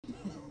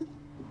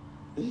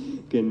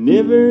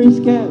Carnivorous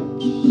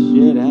couch,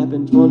 it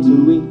happens once a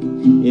week.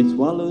 It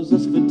swallows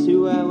us for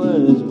 2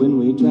 hours when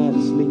we try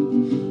to sleep.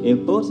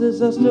 It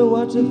forces us to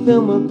watch a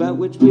film about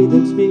which we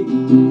then speak.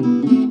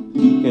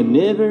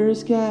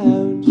 Carnivorous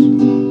couch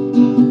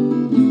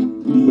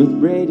with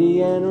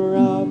Brady and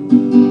Rob.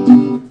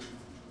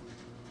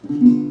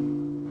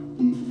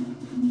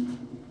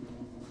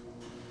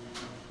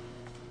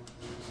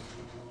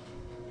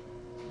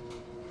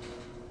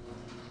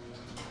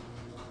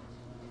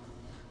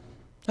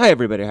 Hi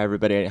everybody,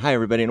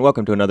 and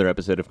welcome to another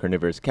episode of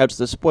Carnivorous Couch,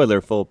 the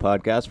spoiler-full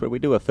podcast where we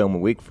do a film a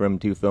week from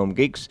Two Film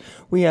Geeks.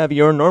 We have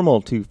your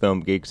normal Two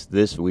Film Geeks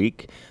this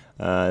week.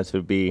 This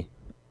would be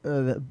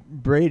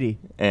Brady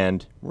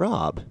and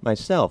Rob,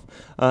 myself.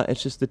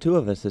 It's just the two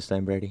of us this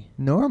time, Brady.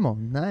 Normal,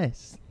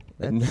 nice.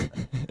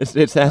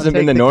 It hasn't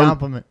been the norm.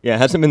 Compliment. Yeah, it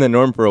hasn't been the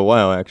norm for a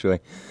while, actually.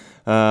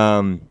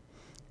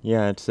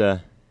 It's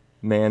a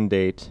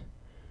mandate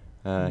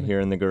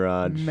here in the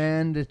garage.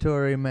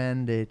 Mandatory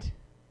mandate.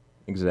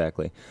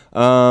 Exactly.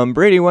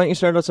 Brady, why don't you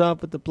start us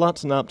off with the plot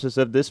synopsis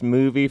of this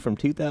movie from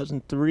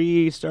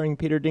 2003 starring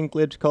Peter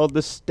Dinklage called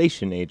The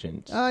Station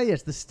Agent?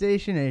 Yes, The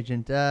Station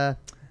Agent.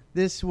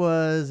 This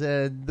was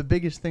the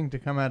biggest thing to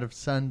come out of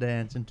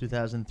Sundance in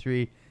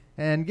 2003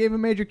 and gave a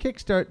major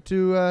kickstart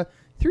to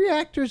three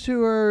actors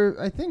who are,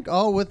 I think,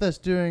 all with us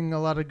doing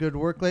a lot of good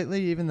work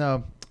lately, even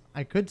though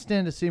I could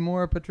stand to see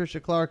more of Patricia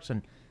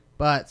Clarkson.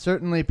 But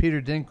certainly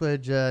Peter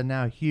Dinklage,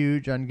 now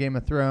huge on Game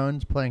of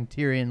Thrones, playing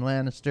Tyrion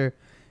Lannister.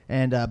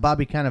 And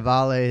Bobby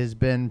Cannavale has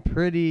been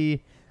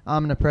pretty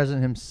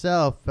omnipresent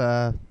himself,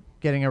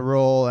 getting a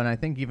role and I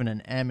think even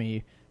an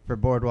Emmy for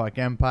Boardwalk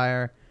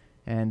Empire,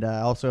 and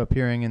also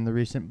appearing in the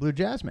recent Blue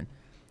Jasmine.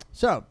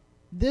 So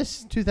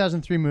this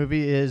 2003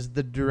 movie is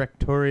the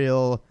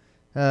directorial,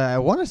 I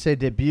want to say,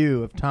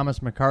 debut of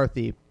Thomas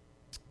McCarthy.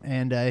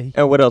 And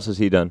what else has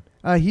he done?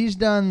 He's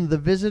done The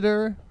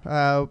Visitor,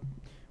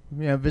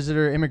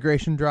 Visitor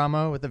immigration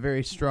drama with a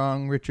very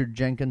strong Richard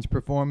Jenkins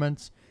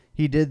performance.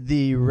 He did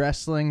the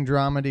wrestling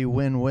dramedy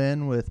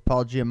Win-Win with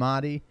Paul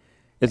Giamatti.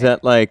 Is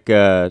that like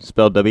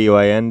spelled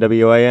W-I-N,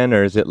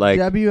 or is it like...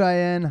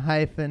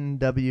 W-I-N-W-I-N.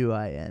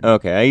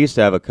 Okay, I used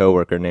to have a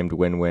coworker named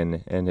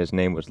Win-Win, and his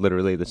name was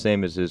literally the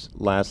same as his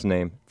last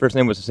name. First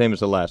name was the same as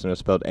the last, and it was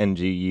spelled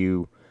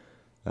N-G-U-Y-E-N.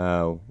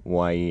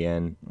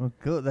 Oh,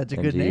 cool. That's a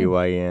good name.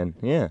 N-G-U-Y-E-N,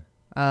 yeah.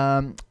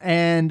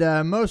 And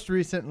most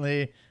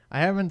recently,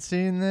 I haven't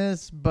seen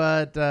this,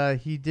 but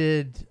he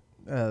did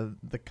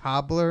The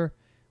Cobbler,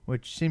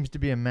 which seems to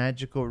be a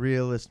magical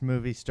realist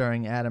movie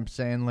starring Adam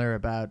Sandler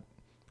about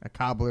a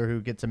cobbler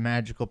who gets a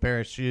magical pair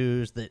of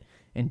shoes that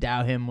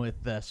endow him with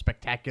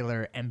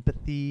spectacular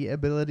empathy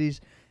abilities.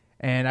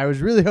 And I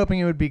was really hoping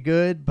it would be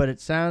good, but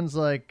it sounds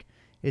like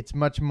it's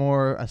much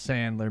more a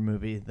Sandler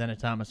movie than a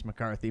Thomas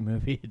McCarthy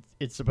movie.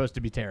 It's supposed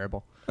to be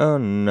terrible. Oh,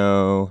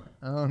 no.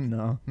 Oh,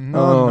 no.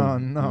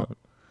 No.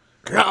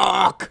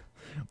 Clock!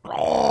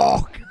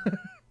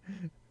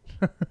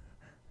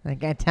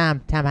 Okay,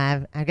 Tom,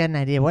 I've got an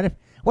idea.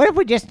 What if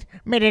we just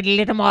made it a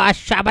little more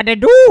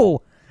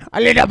shabba-da-doo? A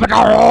little bit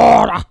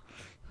more.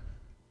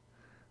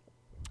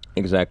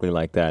 Exactly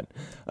like that.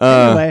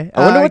 Anyway,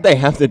 I wonder what they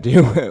have to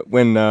do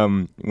when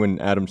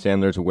Adam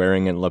Sandler's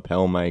wearing a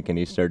lapel mic and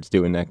he starts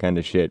doing that kind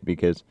of shit,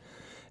 because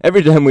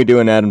every time we do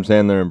an Adam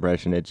Sandler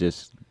impression, it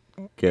just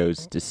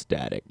goes to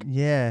static.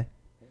 Yeah.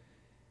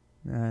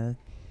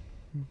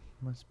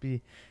 Must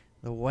be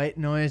the white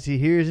noise he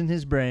hears in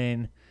his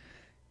brain.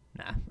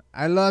 Nah,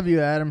 I love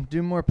you, Adam.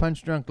 Do more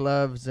Punch Drunk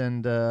Loves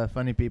and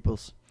Funny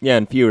Peoples. Yeah,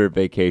 and fewer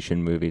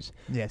vacation movies.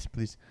 Yes,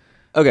 please.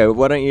 Okay,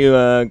 why don't you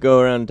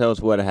go around and tell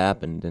us what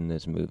happened in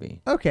this movie?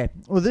 Okay.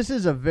 Well, this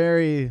is a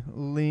very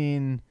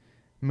lean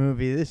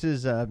movie. This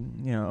is,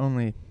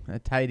 only a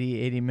tidy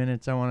 80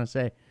 minutes, I want to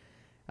say.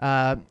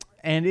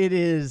 And it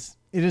is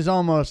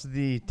almost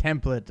the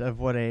template of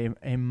what a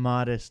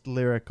modest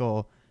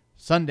lyrical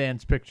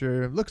Sundance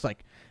picture looks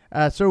like.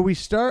 So we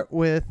start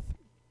with...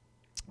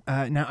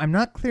 now, I'm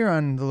not clear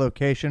on the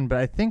location, but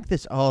I think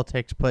this all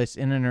takes place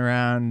in and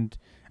around...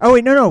 Oh,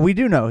 wait, no, we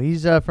do know.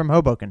 He's from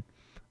Hoboken.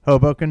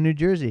 Hoboken, New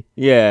Jersey.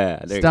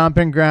 Yeah.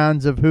 Stomping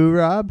grounds of who,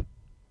 Rob?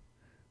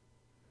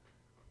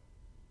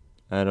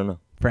 I don't know.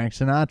 Frank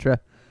Sinatra.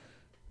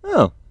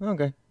 Oh,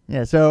 okay.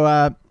 Yeah,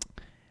 so...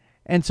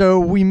 and so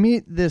we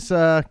meet this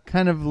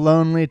kind of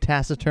lonely,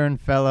 taciturn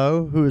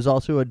fellow who is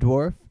also a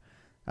dwarf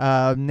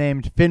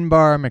named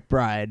Finbar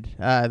McBride.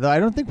 Though I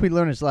don't think we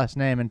learn his last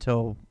name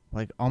until...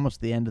 like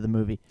almost the end of the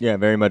movie. Yeah,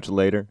 very much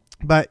later.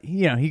 But,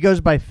 he goes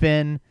by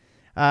Finn,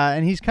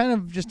 and he's kind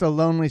of just a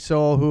lonely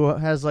soul who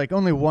has like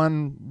only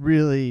one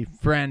really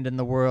friend in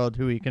the world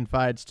who he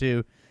confides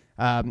to,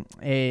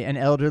 an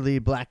elderly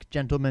black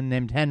gentleman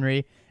named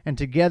Henry, and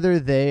together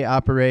they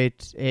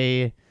operate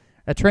a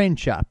train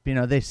shop.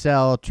 They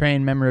sell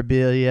train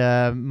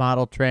memorabilia,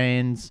 model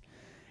trains,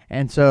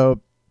 and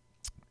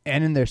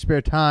in their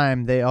spare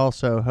time, they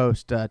also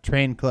host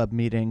train club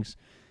meetings.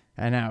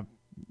 And now,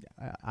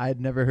 I'd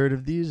never heard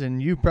of these,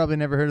 and you probably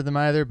never heard of them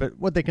either, but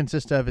what they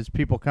consist of is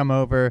people come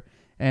over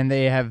and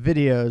they have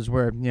videos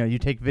where you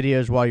take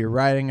videos while you're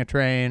riding a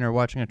train or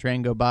watching a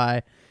train go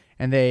by,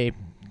 and they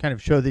kind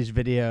of show these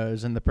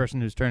videos, and the person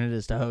whose turn it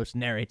is to host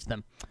narrates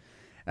them.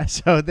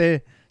 So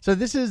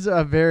this is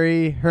a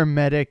very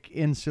hermetic,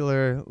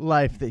 insular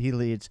life that he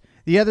leads.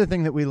 The other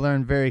thing that we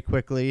learn very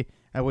quickly,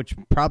 which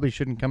probably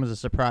shouldn't come as a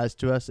surprise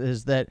to us,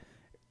 is that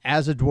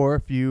as a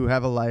dwarf, you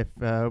have a life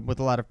with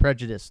a lot of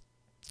prejudice,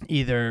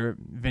 either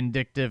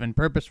vindictive and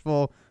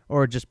purposeful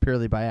or just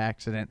purely by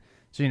accident.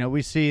 So,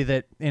 we see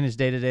that in his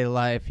day-to-day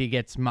life, he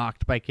gets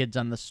mocked by kids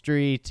on the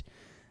street.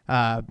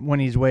 When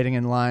he's waiting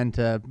in line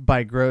to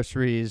buy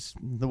groceries,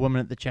 the woman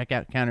at the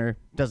checkout counter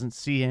doesn't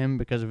see him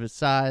because of his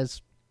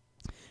size.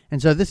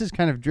 And so this has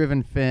kind of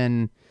driven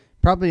Finn,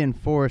 probably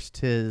enforced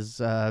his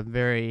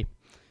very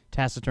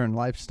taciturn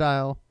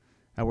lifestyle,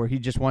 where he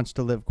just wants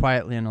to live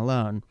quietly and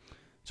alone.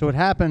 So what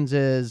happens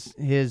is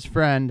his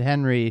friend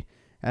Henry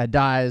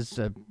dies.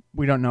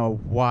 We don't know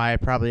why,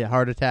 probably a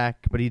heart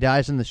attack, but he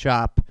dies in the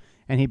shop,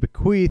 and he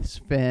bequeaths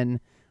Finn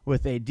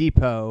with a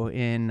depot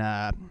in,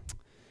 I'm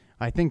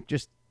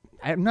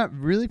not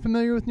really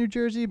familiar with New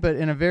Jersey, but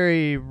in a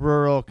very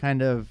rural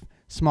kind of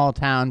small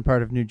town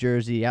part of New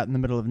Jersey out in the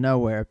middle of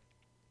nowhere.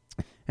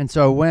 And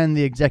so when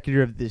the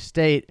executor of the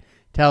estate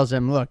tells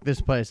him, look,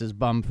 this place is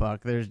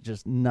bumfuck, there's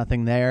just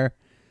nothing there.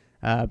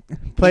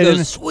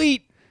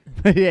 Sweet.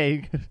 Yeah, he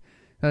goes,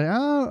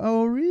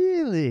 oh,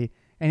 really?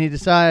 And he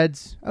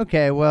decides,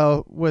 okay,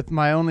 well, with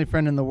my only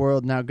friend in the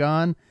world now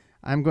gone,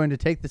 I'm going to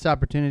take this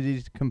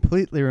opportunity to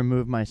completely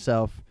remove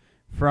myself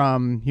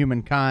from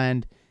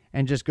humankind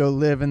and just go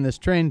live in this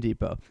train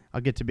depot.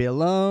 I'll get to be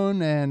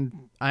alone,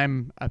 and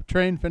I'm a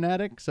train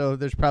fanatic, so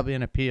there's probably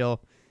an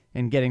appeal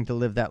in getting to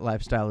live that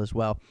lifestyle as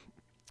well.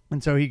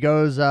 And so he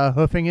goes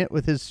hoofing it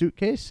with his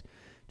suitcase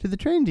to the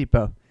train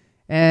depot.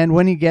 And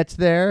when he gets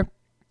there,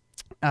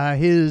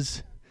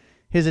 his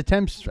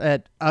attempts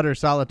at utter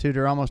solitude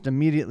are almost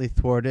immediately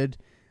thwarted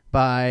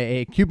by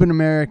a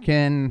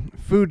Cuban-American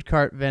food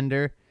truck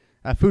vendor,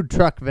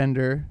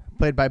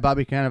 played by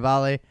Bobby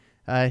Cannavale.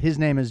 His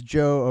name is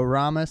Joe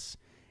Oramus.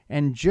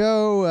 And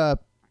Joe,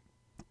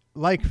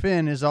 like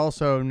Finn, is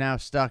also now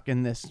stuck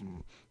in this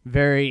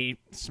very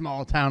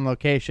small town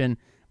location.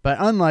 But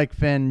unlike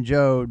Finn,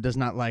 Joe does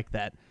not like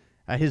that.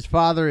 His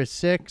father is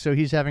sick, so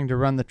he's having to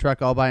run the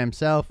truck all by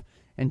himself.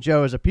 And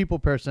Joe is a people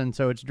person,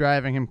 so it's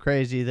driving him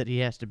crazy that he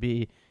has to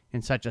be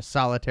in such a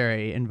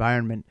solitary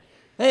environment.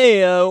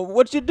 Hey,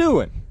 what you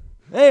doing?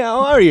 Hey, how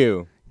are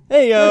you?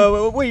 Hey,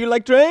 you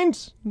like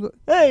trains?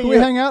 Hey, Can we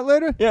hang out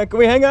later? Yeah, can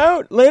we hang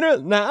out later?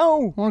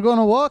 Now? Want to go on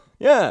a walk?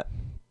 Yeah.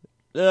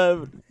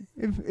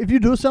 If you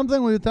do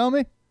something, will you tell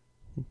me?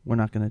 We're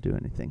not going to do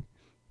anything.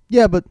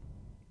 Yeah, but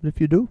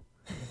if you do.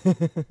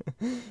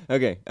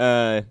 Okay.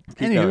 Anyway,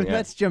 going, yeah.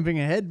 That's jumping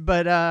ahead.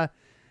 But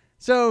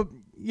so,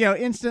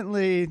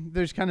 instantly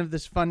there's kind of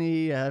this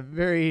funny,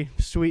 very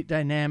sweet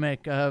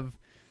dynamic of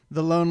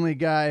the lonely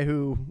guy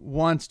who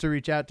wants to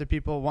reach out to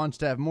people, wants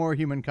to have more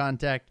human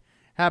contact,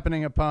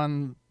 happening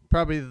upon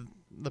probably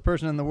the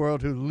person in the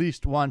world who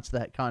least wants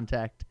that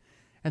contact.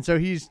 And so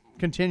he's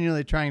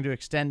continually trying to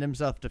extend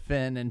himself to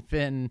Finn, and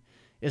Finn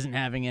isn't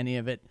having any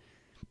of it.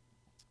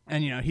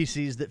 And, he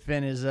sees that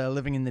Finn is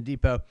living in the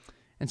depot.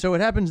 And so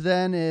what happens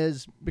then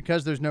is,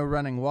 because there's no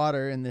running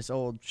water in this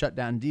old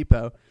shut-down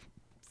depot,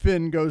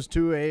 Finn goes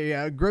to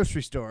a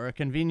grocery store, a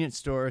convenience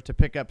store, to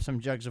pick up some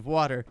jugs of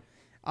water.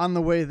 On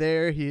the way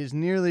there, he is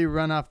nearly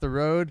run off the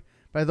road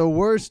by the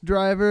worst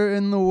driver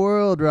in the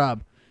world,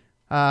 Rob.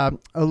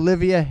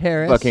 Olivia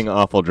Harris. Fucking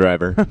awful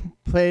driver.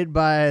 Played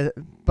by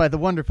the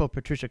wonderful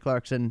Patricia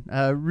Clarkson.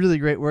 Really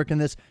great work in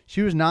this.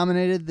 She was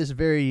nominated this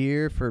very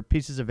year for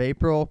Pieces of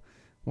April,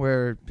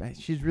 where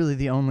she's really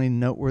the only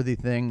noteworthy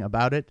thing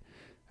about it.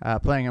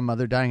 Playing a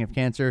mother dying of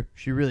cancer.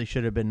 She really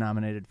should have been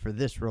nominated for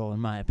this role,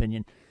 in my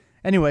opinion.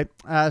 Anyway,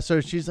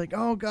 so she's like,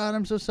 oh, God,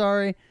 I'm so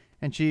sorry.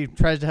 And she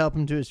tries to help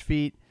him to his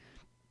feet.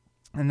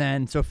 And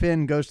then, so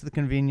Finn goes to the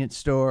convenience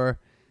store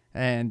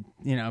and,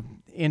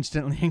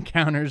 instantly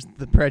encounters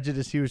the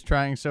prejudice he was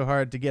trying so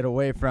hard to get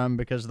away from,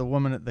 because the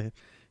woman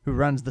who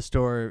runs the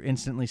store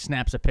instantly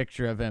snaps a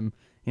picture of him,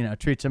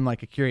 treats him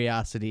like a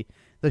curiosity.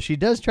 Though she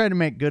does try to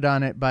make good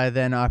on it by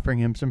then offering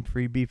him some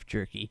free beef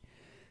jerky.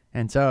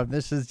 And so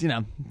this is,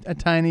 a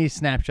tiny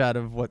snapshot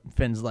of what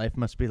Finn's life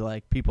must be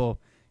like. People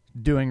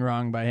doing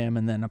wrong by him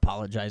and then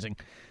apologizing.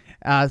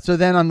 So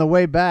then on the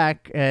way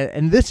back,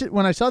 and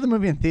when I saw the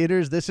movie in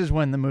theaters, this is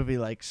when the movie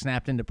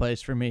snapped into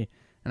place for me,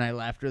 and I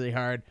laughed really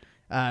hard.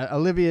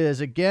 Olivia is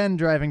again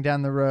driving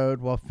down the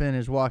road while Finn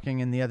is walking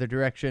in the other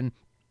direction,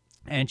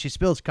 and she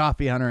spills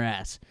coffee on her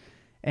ass.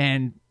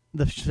 And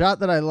the shot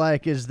that I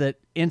like is that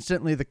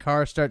instantly the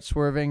car starts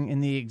swerving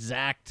in the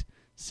exact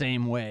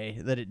same way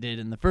that it did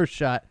in the first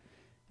shot,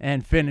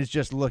 and Finn is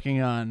just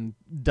looking on,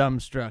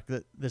 dumbstruck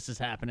that this is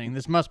happening.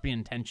 This must be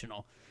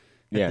intentional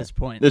at this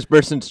point. This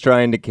person's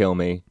trying to kill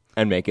me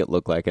and make it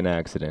look like an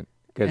accident,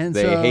 because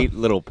they hate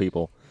little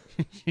people.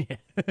 Yeah.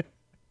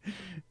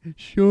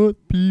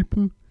 Short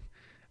people.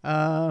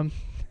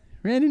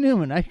 Randy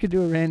Newman. I could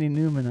do a Randy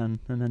Newman on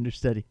an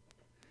understudy.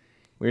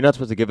 Well, you're not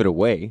supposed to give it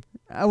away.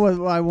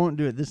 Well, I won't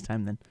do it this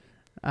time then.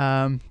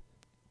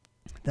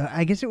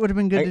 I guess it would have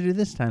been good to do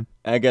this time.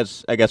 I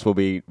guess we'll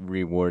be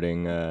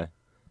rewarding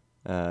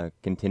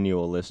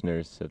continual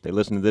listeners. So if they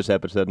listen to this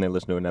episode and they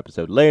listen to an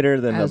episode later,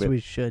 then As they'll be,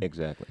 we should.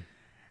 Exactly.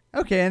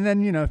 Okay, and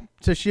then,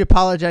 so she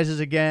apologizes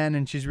again,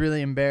 and she's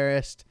really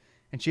embarrassed,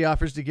 and she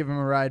offers to give him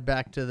a ride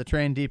back to the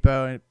train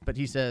depot, but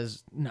he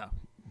says, no.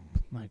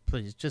 Like,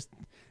 please, just,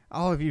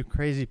 all of you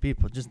crazy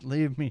people, just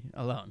leave me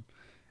alone.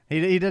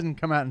 He doesn't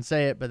come out and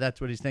say it, but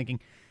that's what he's thinking.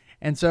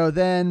 And so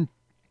then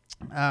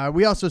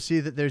we also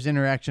see that there's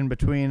interaction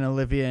between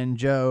Olivia and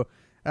Joe.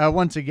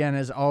 Once again,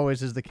 as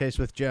always is the case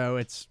with Joe,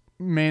 it's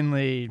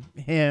mainly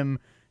him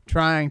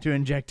trying to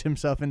inject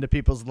himself into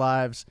people's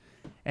lives.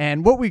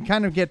 And what we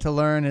kind of get to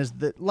learn is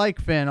that,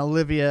 like Finn,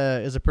 Olivia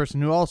is a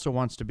person who also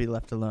wants to be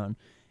left alone.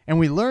 And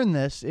we learn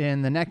this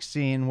in the next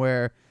scene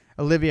where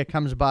Olivia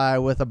comes by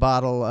with a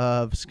bottle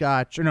of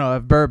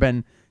of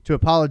bourbon to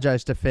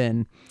apologize to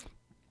Finn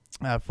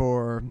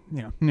for,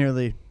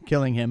 nearly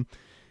killing him.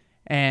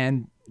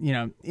 And,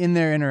 in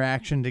their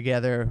interaction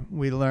together,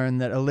 we learn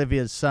that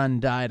Olivia's son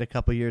died a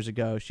couple years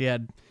ago. She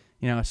had,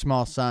 a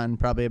small son,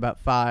 probably about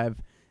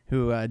 5,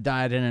 who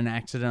died in an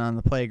accident on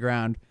the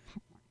playground.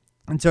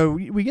 And so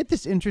we get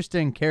this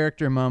interesting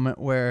character moment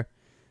where,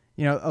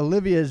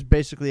 Olivia is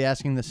basically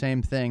asking the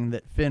same thing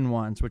that Finn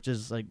wants, which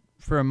is like,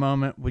 for a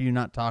moment, will you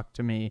not talk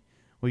to me?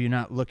 Will you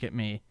not look at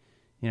me?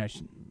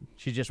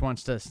 She just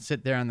wants to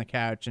sit there on the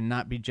couch and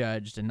not be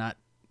judged and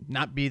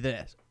not be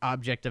the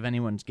object of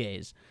anyone's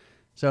gaze.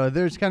 So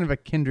there's kind of a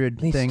kindred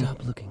thing. Please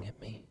stop looking at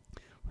me.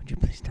 Would you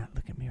please not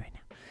look at me right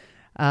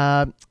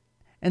now?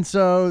 And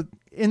so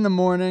in the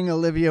morning,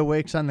 Olivia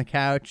wakes on the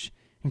couch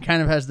and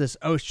kind of has this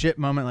oh shit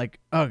moment like,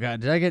 oh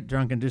God, did I get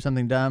drunk and do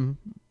something dumb?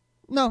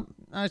 No,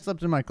 I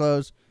slept in my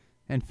clothes.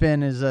 And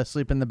Finn is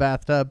asleep in the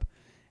bathtub.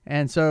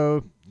 And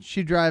so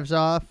she drives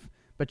off,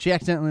 but she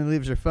accidentally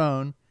leaves her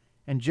phone.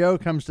 And Joe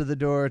comes to the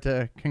door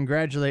to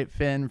congratulate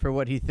Finn for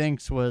what he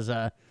thinks was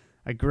a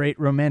great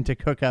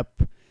romantic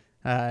hookup.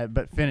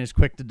 But Finn is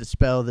quick to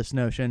dispel this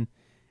notion.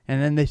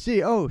 And then they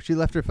see, oh, she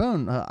left her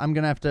phone. I'm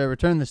going to have to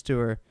return this to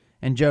her.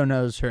 And Joe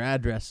knows her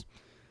address.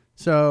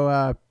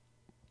 So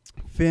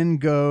Finn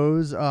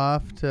goes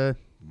off to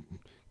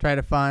try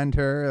to find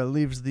her,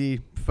 leaves the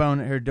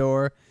phone at her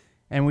door.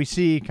 And we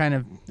see kind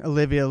of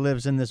Olivia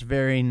lives in this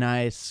very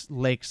nice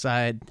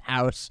lakeside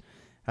house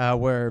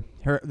where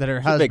her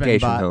husband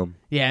vacation bought. Home.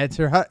 Yeah, it's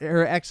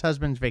her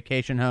ex-husband's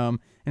vacation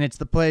home. And it's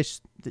the place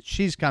that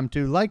she's come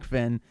to, like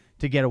Finn,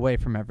 to get away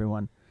from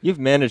everyone. You've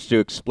managed to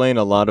explain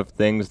a lot of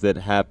things that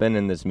happen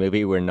in this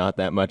movie where not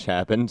that much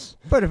happens.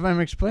 But if I'm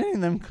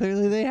explaining them,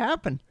 clearly they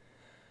happen.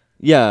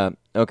 Yeah,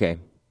 okay.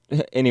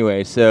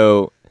 Anyway,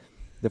 so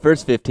the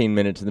first 15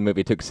 minutes of the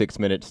movie took 6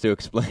 minutes to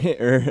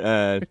explain,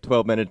 or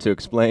 12 minutes to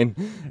explain.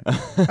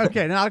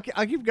 Okay, now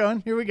I'll keep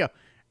going. Here we go.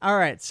 All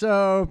right,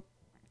 so,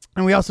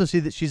 and we also see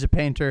that she's a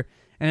painter.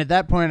 And at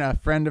that point, a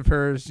friend of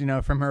hers,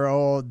 from her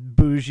old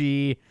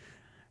bougie,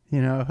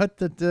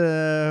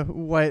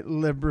 white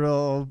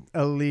liberal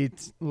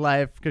elite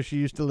life, because she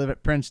used to live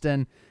at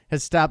Princeton,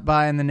 has stopped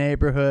by in the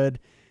neighborhood.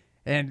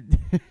 And,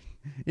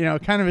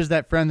 kind of is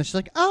that friend that she's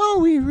like, oh,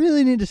 we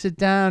really need to sit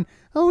down.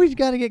 Oh, we've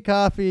got to get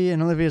coffee.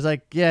 And Olivia's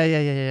like,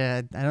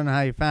 yeah. I don't know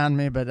how you found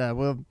me, but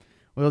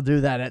we'll do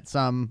that at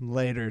some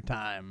later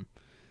time.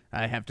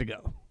 I have to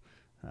go.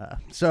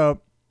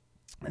 So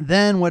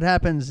then what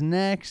happens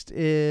next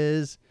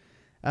is,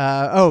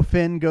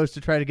 Finn goes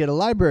to try to get a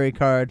library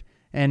card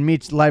and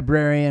meets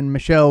librarian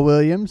Michelle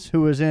Williams,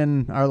 who was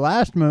in our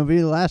last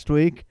movie last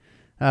week,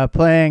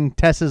 playing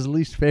Tessa's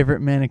least favorite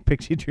manic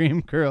pixie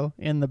dream girl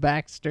in The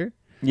Baxter.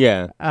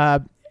 Yeah.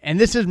 And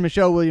this is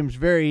Michelle Williams,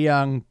 very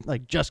young,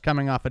 like just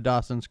coming off of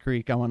Dawson's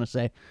Creek, I want to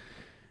say,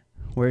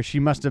 where she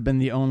must have been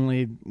the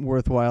only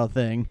worthwhile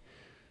thing.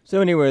 So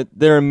anyway,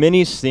 there are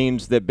many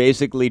scenes that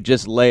basically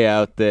just lay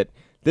out that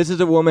this is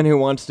a woman who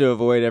wants to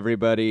avoid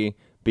everybody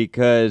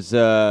because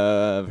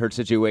of her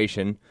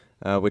situation,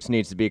 which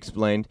needs to be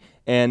explained.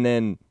 And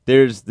then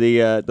there's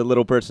the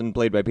little person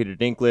played by Peter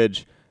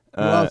Dinklage.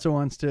 Who also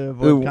wants to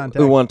avoid contact.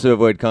 Who wants to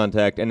avoid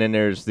contact. And then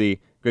there's the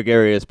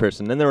gregarious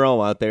person. And they're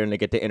all out there and they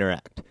get to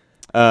interact.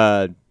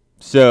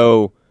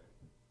 So,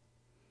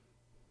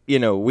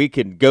 we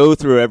could go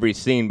through every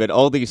scene, but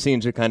all these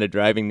scenes are kind of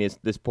driving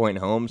this point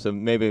home. So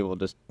maybe we'll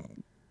just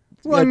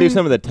do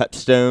some of the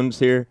touchstones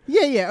here.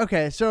 Yeah.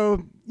 Okay.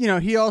 So,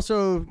 he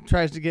also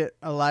tries to get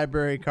a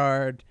library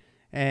card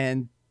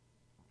and,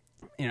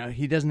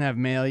 he doesn't have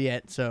mail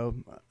yet. So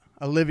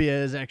Olivia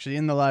is actually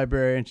in the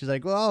library and she's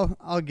like, well,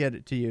 I'll get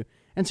it to you.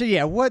 And so,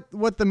 yeah, what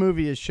the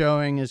movie is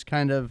showing is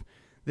kind of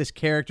this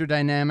character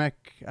dynamic,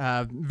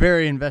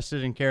 very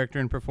invested in character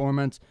and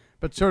performance,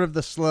 but sort of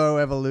the slow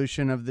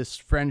evolution of this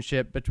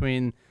friendship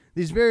between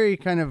these very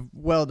kind of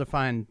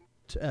well-defined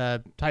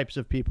types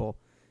of people.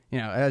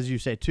 As you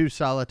say, 2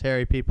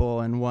 solitary people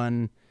and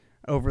 1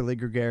 overly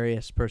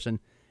gregarious person.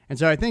 And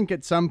so I think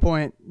at some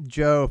point,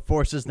 Joe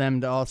forces them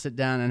to all sit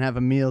down and have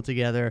a meal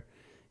together.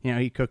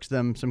 He cooks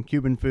them some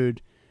Cuban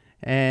food.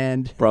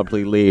 and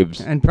Promptly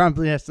leaves. and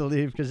promptly has to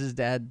leave because his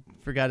dad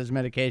forgot his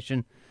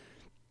medication.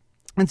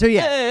 And so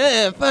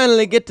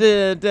Finally get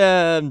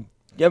to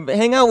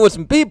hang out with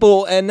some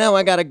people, and now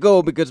I gotta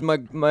go because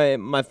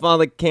my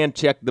father can't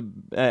check the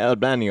El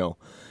Baño.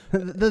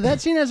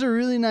 that scene has a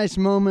really nice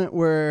moment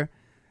where,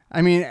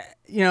 I mean,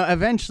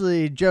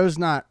 eventually Joe's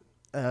not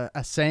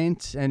a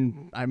saint,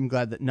 and I'm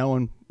glad that no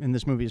one in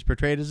this movie is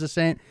portrayed as a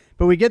saint,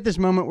 but we get this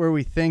moment where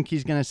we think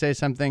he's going to say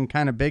something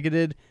kind of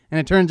bigoted, and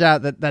it turns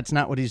out that that's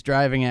not what he's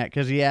driving at,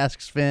 because he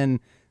asks Finn,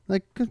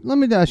 like, let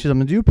me ask you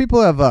something. Do you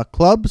people have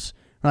clubs?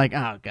 We're like,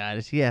 oh, God,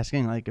 is he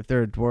asking, like, if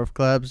there are dwarf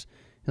clubs?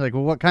 He's like,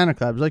 well, what kind of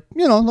clubs? Like,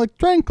 like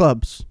train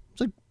clubs.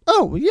 It's like,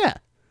 oh, well, yeah,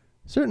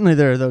 certainly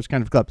there are those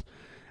kind of clubs.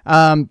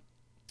 And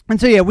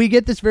so, yeah, we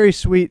get this very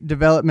sweet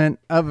development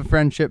of a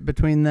friendship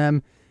between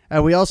them.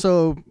 We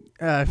also,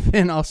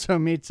 Finn also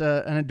meets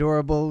an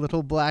adorable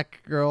little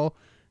black girl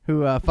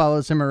who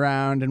follows him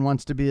around and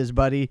wants to be his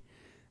buddy,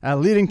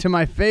 leading to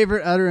my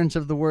favorite utterance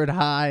of the word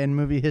hi in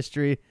movie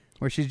history,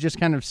 where she's just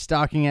kind of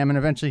stalking him, and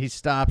eventually he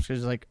stops because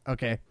he's like,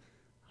 okay.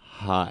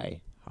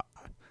 Hi.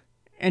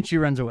 And she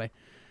runs away.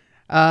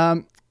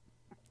 And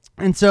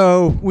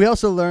so we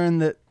also learn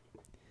that,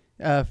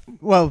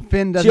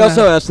 Finn doesn't... She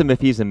also asks him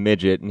if he's a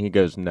midget, and he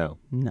goes, no.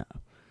 No.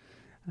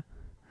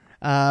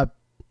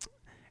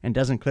 And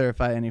doesn't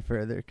clarify any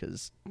further,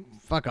 because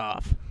fuck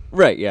off.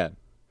 Right, yeah.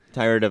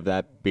 Tired of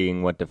that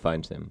being what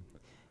defines him.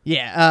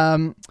 Yeah,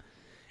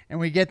 and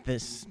we get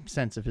this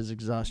sense of his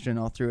exhaustion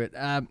all through it.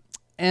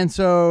 And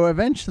so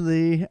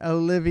eventually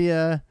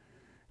Olivia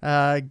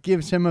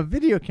gives him a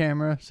video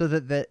camera so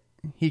that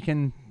he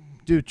can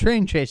do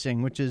train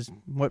chasing, which is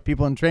what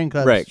people in train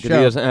clubs right, because show.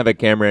 he doesn't have a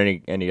camera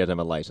and he doesn't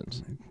have a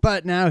license.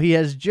 But now he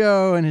has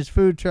Joe and his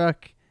food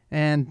truck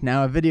and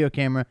now a video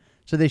camera.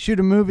 So they shoot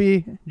a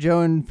movie,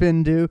 Joe and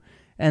Finn do,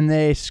 and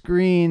they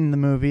screen the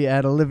movie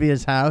at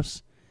Olivia's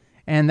house.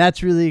 And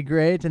that's really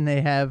great, and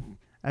they have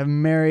a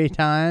merry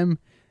time.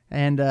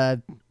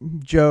 And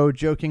Joe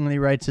jokingly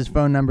writes his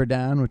phone number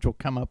down, which will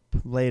come up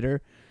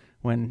later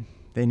when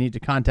they need to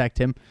contact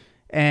him.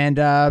 And,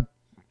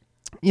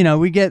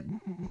 we get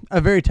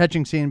a very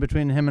touching scene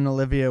between him and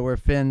Olivia where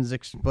Finn's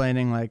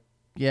explaining, like,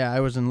 yeah, I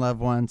was in love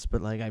once,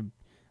 but, like, I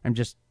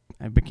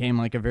became,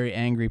 like, a very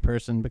angry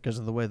person because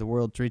of the way the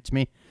world treats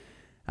me.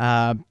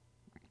 In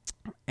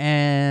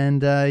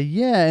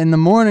the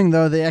morning,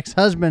 though, the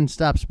ex-husband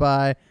stops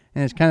by,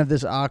 and it's kind of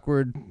this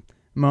awkward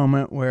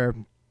moment where,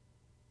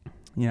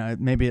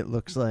 maybe it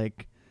looks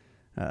like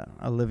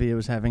Olivia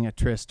was having a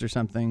tryst or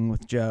something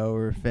with Joe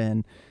or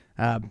Finn.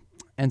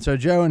 And so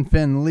Joe and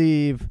Finn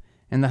leave,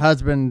 and the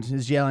husband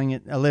is yelling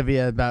at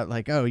Olivia about,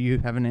 like, oh, you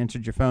haven't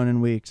answered your phone in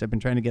weeks. I've been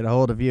trying to get a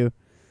hold of you.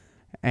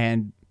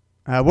 And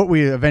what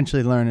we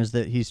eventually learn is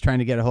that he's trying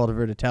to get a hold of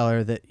her to tell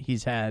her that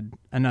he's had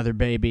another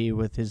baby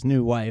with his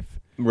new wife.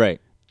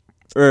 Right.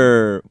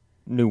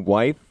 New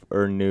wife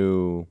or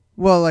new...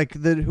 Well, like,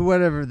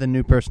 whatever the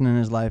new person in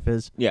his life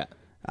is. Yeah.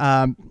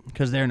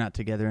 Because they're not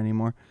together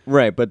anymore.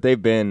 Right, but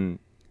they've been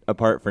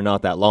apart for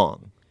not that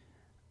long.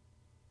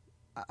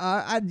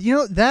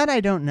 That I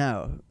don't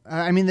know.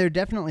 I mean, they're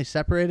definitely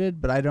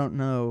separated, but I don't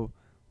know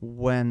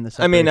when the I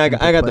separation mean, I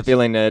got the place.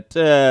 feeling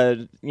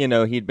that,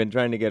 he'd been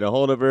trying to get a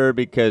hold of her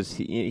because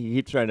he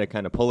keeps trying to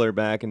kind of pull her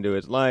back into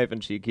his life,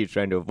 and she keeps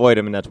trying to avoid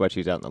him, and that's why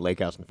she's out in the lake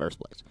house in the first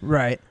place.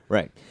 Right.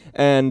 Right.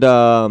 And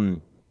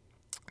the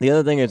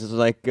other thing is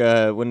like,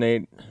 when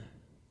they...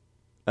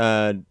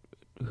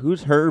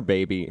 who's her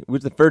baby?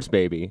 Who's the first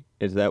baby?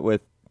 Is that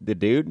with the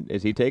dude?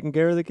 Is he taking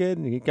care of the kid?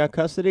 He got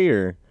custody,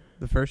 or...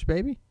 The first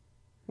baby?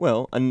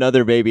 Well,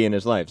 another baby in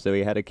his life. So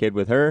he had a kid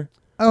with her?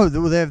 Oh,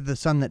 they have the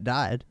son that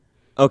died.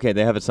 Okay,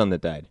 they have a son that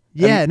died.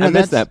 Yeah, I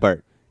missed that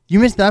part. You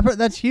missed that part?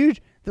 That's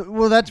huge.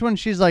 Well, that's when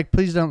she's like,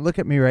 please don't look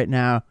at me right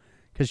now,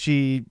 because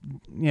she,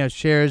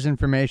 shares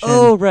information.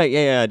 Oh, right.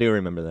 Yeah, I do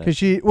remember that.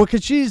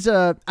 Because she's,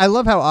 I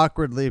love how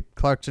awkwardly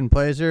Clarkson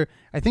plays her.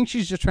 I think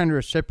she's just trying to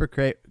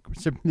reciprocate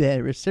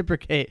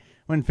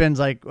when Finn's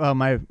like, oh,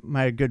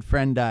 my good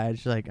friend died.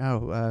 She's like,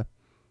 oh,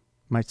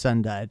 my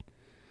son died.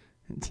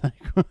 It's like,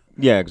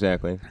 yeah,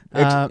 exactly.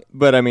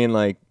 But I mean,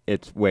 like,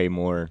 it's way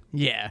more.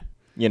 Yeah.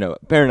 A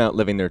parent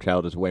outliving their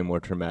child is way more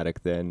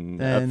traumatic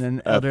than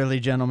an elderly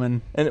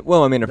gentleman. And a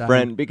dying.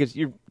 friend, because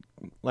you're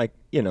like,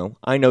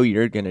 I know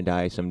you're going to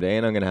die someday,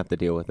 and I'm going to have to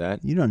deal with that.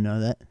 You don't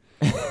know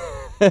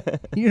that.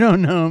 You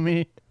don't know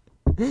me.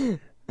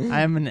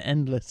 I'm an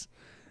endless.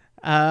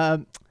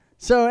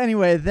 So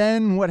anyway,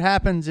 then what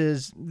happens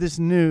is this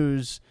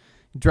news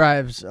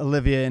drives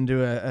Olivia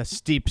into a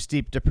steep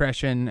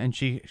depression, and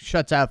she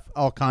shuts out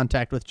all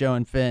contact with Joe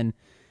and Finn.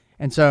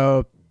 And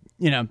so,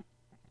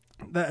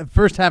 the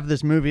first half of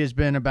this movie has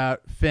been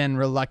about Finn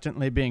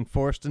reluctantly being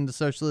forced into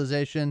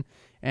socialization,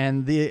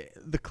 and the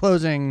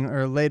closing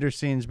or later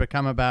scenes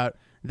become about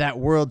that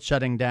world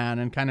shutting down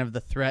and kind of the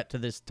threat to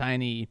this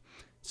tiny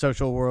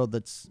social world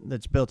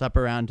that's built up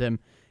around him.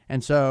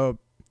 And so,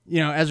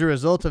 as a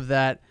result of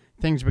that,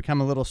 things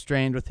become a little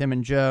strained with him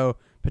and Joe,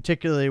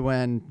 particularly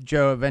when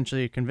Joe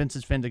eventually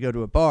convinces Finn to go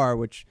to a bar,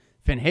 which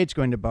Finn hates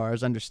going to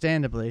bars,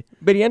 understandably.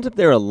 But he ends up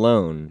there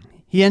alone.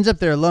 He ends up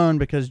there alone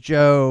because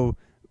Joe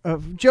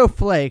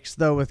flakes,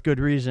 though with good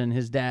reason.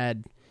 His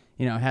dad,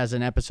 has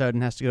an episode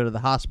and has to go to the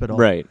hospital.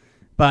 Right.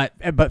 But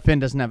Finn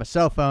doesn't have a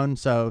cell phone,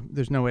 so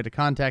there's no way to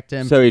contact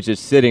him. So he's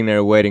just sitting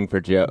there waiting for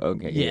Joe.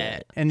 Okay.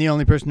 Yeah. And the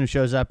only person who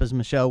shows up is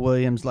Michelle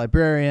Williams,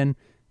 librarian,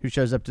 who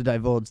shows up to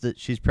divulge that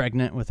she's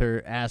pregnant with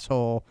her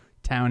asshole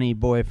townie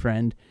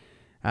boyfriend,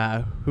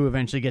 who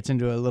eventually gets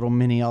into a little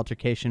mini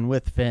altercation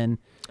with Finn.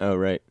 Oh,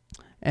 right.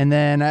 And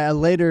then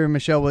later,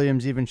 Michelle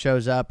Williams even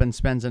shows up and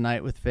spends a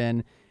night with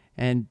Finn.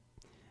 And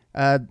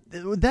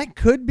that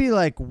could be,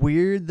 like,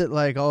 weird that,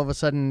 like, all of a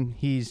sudden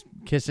he's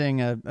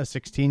kissing a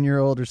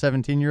 16-year-old or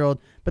 17-year-old.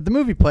 But the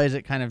movie plays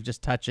it kind of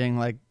just touching,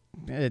 like,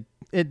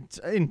 it's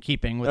in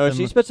keeping with them. Oh,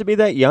 she's supposed to be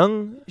that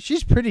young?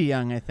 She's pretty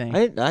young, I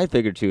think. I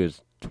figured she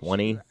was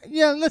 20.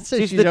 Yeah, let's say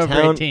she's the over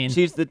town, 18.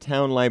 She's the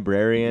town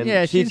librarian.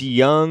 Yeah, she's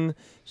young.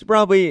 She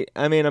probably,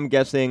 I'm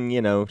guessing,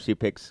 she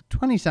picks.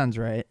 20 sounds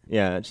right.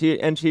 Yeah, she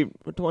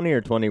 20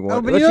 or 21.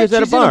 Oh, but well, she's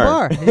at a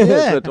bar.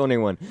 Yeah. So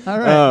 21. All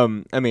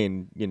right.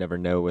 You never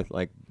know with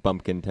like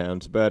bumpkin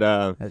towns, but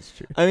That's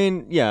true.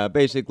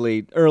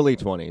 Basically early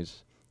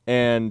 20s,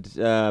 and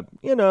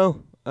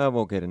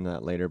we'll get into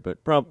that later,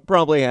 but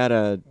probably had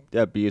a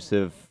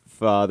abusive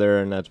father,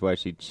 and that's why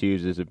she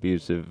chooses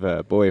abusive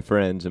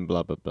boyfriends and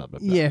blah blah blah blah.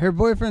 Yeah, her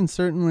boyfriend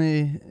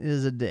certainly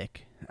is a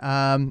dick.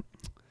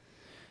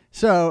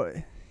 So,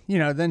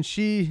 then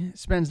she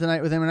spends the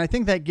night with him, and I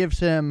think that gives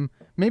him,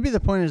 maybe the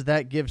point is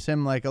that gives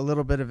him like a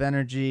little bit of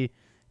energy,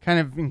 kind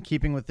of in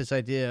keeping with this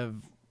idea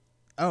of,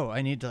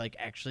 I need to like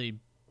actually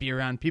be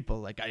around people.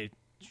 Like I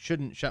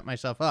shouldn't shut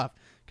myself off.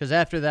 Because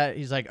after that,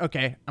 he's like,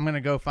 okay, I'm going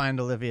to go find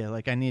Olivia.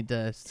 Like I need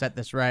to set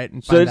this right.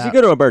 And so does he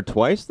go to a bar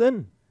twice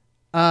then?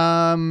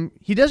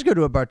 He does go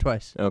to a bar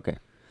twice. Okay.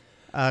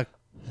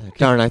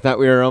 Darn, I thought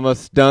we were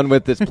almost done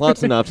with this plot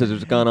synopsis.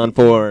 It's gone on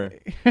for...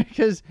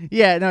 Because,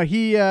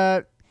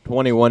 he...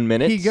 21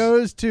 minutes? He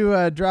goes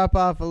to drop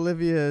off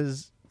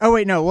Olivia's... Oh,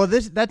 wait, no. Well,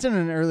 that's in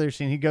an earlier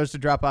scene. He goes to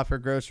drop off her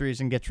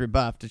groceries and gets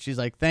rebuffed. And she's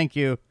like, thank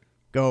you.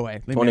 Go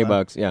away. Leave me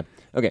alone. $20, yeah.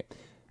 Okay.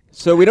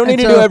 So we don't need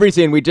to do every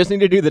scene. We just need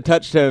to do the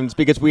touchstones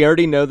because we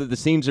already know that the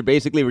scenes are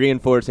basically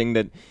reinforcing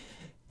that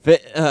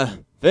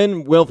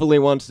Finn willfully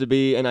wants to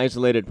be an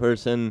isolated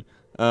person.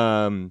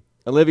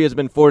 Olivia's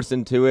been forced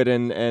into it,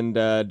 and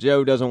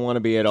Joe doesn't want to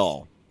be at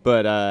all,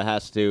 but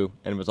has to,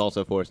 and was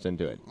also forced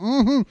into it.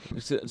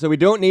 Mm-hmm. So we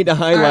don't need to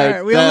highlight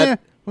all right, that.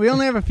 We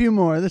only have a few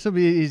more. This will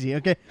be easy.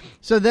 Okay.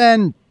 So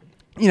then,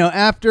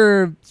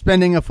 after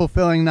spending a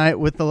fulfilling night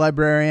with the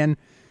librarian,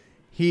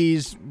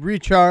 he's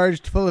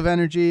recharged, full of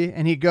energy,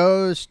 and he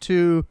goes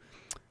to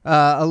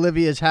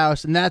Olivia's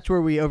house, and that's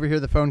where we overhear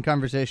the phone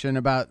conversation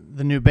about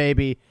the new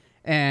baby.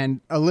 And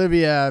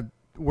Olivia,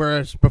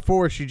 whereas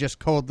before she just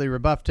coldly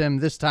rebuffed him,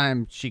 this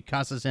time she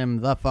cusses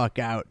him the fuck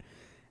out.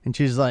 And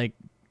she's like,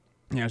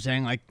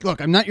 saying like, look,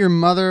 I'm not your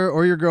mother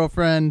or your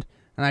girlfriend,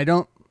 and I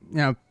don't,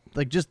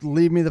 just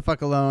leave me the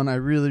fuck alone. I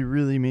really,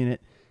 really mean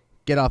it.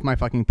 Get off my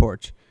fucking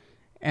porch.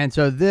 And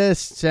so this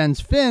sends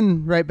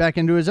Finn right back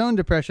into his own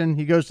depression.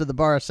 He goes to the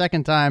bar a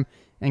second time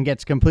and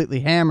gets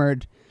completely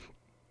hammered.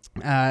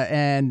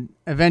 And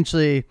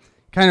eventually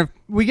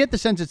we get the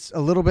sense it's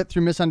a little bit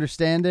through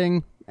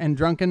misunderstanding and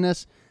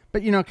drunkenness,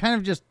 but, kind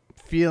of just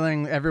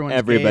feeling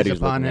everybody's gaze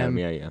upon him.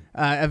 Yeah.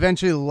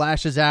 Eventually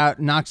lashes out,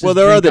 knocks his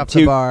drink off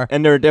the bar.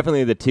 And there are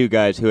definitely the two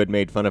guys who had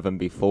made fun of him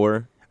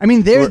before. I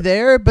mean, they're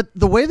there, but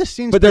the way the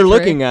scene's But they're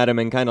looking at him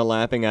and kind of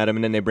laughing at him,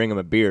 and then they bring him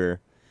a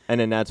beer, and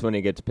then that's when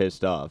he gets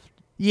pissed off.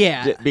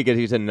 Yeah. Because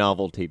he's a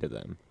novelty to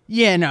them.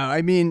 Yeah, no,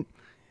 I mean...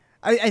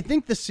 I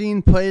think the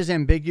scene plays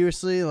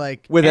ambiguously,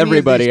 like with any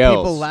everybody of these else.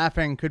 People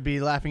laughing could be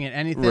laughing at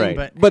anything,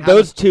 right? But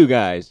those two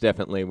guys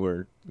definitely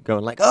were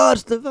going like, "Oh,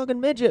 it's the fucking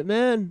midget,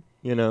 man!"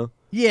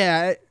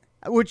 Yeah,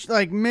 which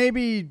like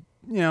maybe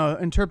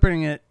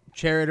interpreting it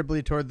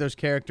charitably toward those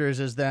characters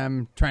as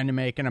them trying to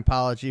make an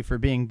apology for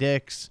being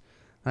dicks.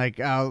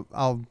 Like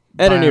I'll.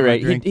 At any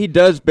rate, he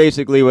does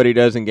basically what he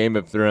does in Game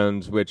of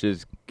Thrones, which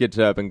is gets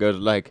up and goes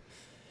like,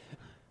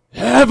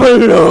 "Have a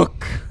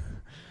look."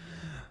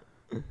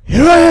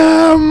 Here I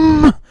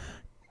am.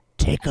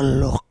 Take a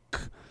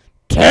look.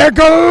 Take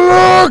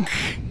a look.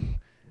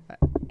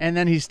 And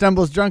then he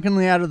stumbles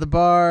drunkenly out of the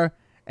bar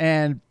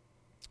and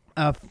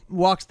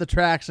walks the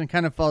tracks and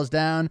kind of falls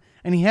down.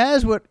 And he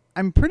has what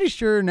I'm pretty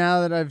sure now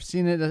that I've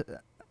seen it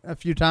a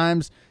few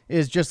times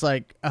is just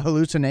like a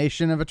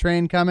hallucination of a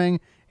train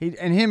coming.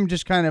 And him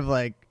just kind of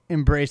like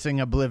embracing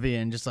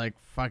oblivion, just like,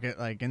 fuck it.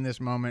 Like in this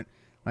moment,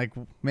 like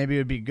maybe it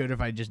would be good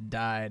if I just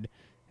died.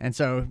 And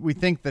so we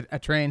think that a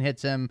train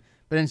hits him.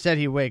 But instead,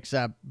 he wakes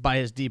up by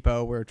his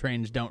depot where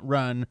trains don't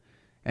run,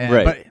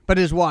 right. but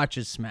his watch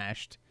is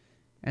smashed,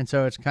 and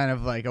so it's kind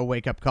of like a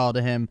wake up call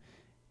to him.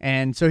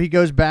 And so he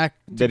goes back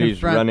to confront.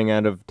 He's running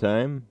out of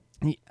time.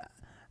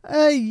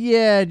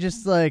 Yeah,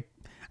 just like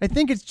I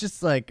think it's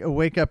just like a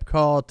wake up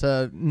call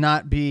to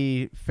not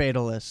be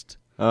fatalist.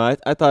 I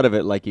thought of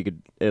it like you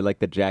could like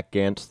the Jack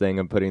Gantz thing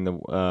of putting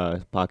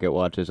the pocket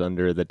watches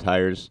under the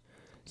tires.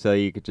 So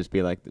you could just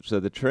be like, so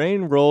the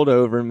train rolled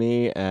over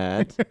me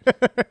at...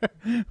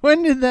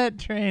 When did that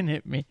train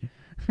hit me?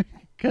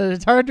 Because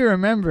it's hard to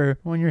remember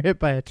when you're hit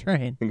by a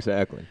train.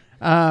 Exactly.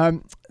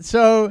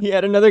 So He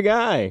had another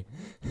guy.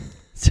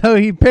 So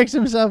he picks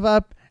himself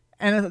up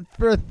and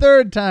for a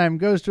third time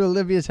goes to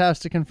Olivia's house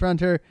to confront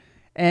her.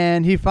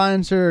 And he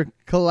finds her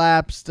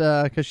collapsed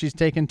because she's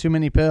taken too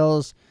many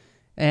pills.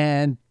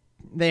 And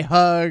they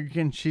hug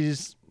and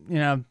she's,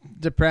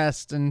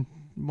 depressed and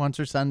wants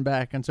her son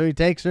back. And so he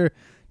takes her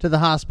to the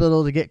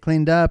hospital to get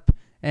cleaned up.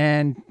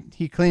 And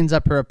he cleans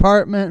up her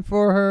apartment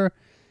for her.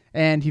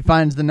 And he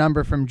finds the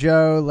number from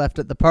Joe left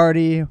at the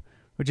party,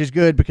 which is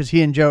good because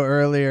he and Joe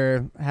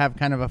earlier have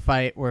kind of a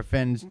fight where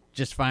Finn's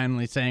just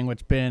finally saying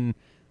what's been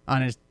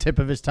on his tip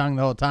of his tongue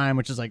the whole time,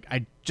 which is like,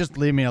 just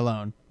leave me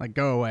alone. Like,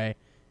 go away.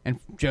 And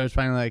Joe's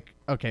finally like,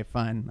 okay,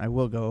 fine, I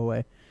will go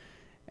away.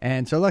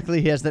 And so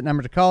luckily he has that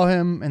number to call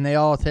him, and they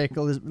all take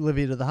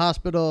Olivia to the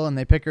hospital, and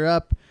they pick her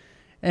up.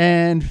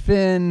 And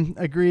Finn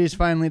agrees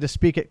finally to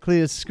speak at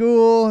Clea's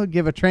school,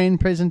 give a train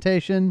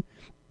presentation.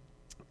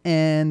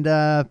 And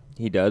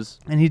he does.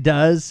 And he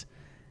does.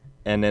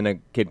 And then a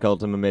kid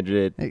calls him a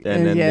midget, and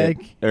and then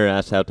or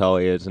asks how tall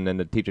he is, and then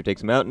the teacher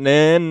takes him out, and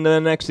then the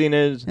next scene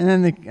is... And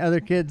then the other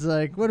kid's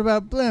like, what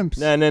about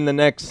blimps? And then the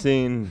next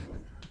scene...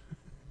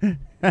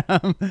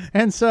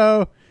 And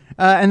so,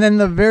 and then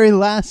the very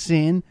last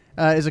scene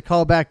is a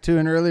callback to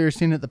an earlier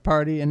scene at the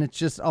party, and it's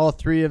just all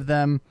three of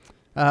them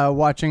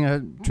watching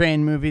a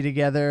train movie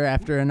together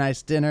after a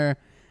nice dinner,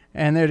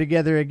 and they're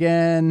together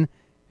again,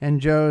 and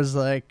Joe's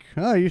like,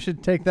 oh, you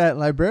should take that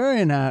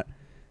librarian out.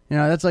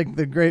 That's like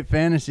the great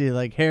fantasy,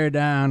 like hair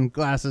down,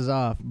 glasses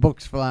off,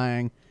 books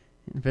flying.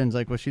 And Finn's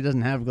like, well, she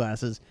doesn't have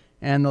glasses.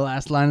 And the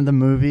last line of the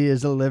movie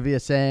is Olivia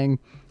saying,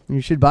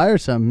 you should buy her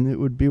some. It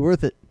would be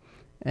worth it.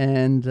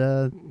 And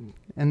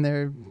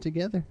they're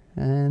together.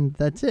 And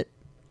that's it.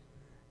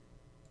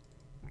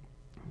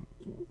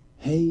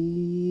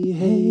 Hey,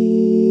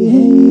 hey,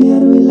 hey, how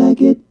do we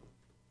like it?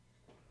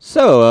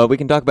 So, we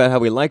can talk about how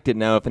we liked it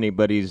now if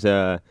anybody's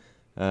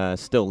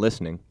still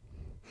listening.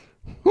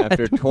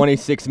 After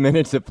 26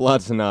 minutes of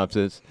plot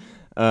synopsis,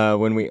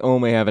 when we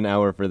only have an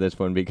hour for this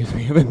one because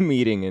we have a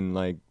meeting in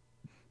like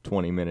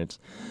 20 minutes.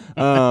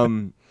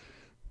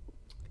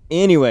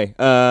 Anyway,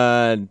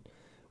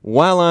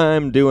 while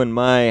I'm doing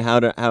my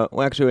I'm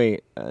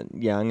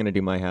going to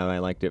do my how I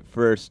liked it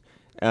first.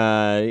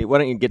 Why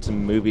don't you get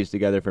some movies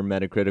together for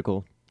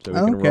Metacritical so we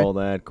can roll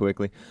that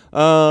quickly.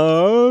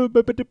 I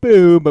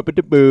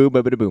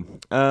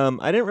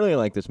didn't really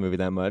like this movie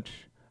that much.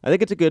 I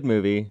think it's a good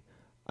movie.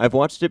 I've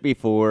watched it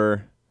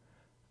before.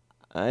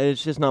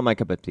 It's just not my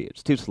cup of tea.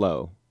 It's too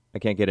slow. I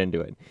can't get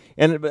into it.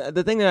 And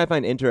the thing that I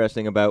find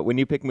interesting about when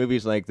you pick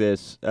movies like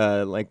this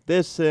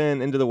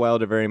and Into the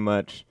Wild are very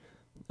much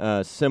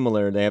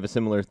similar. They have a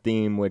similar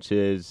theme, which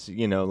is,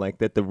 like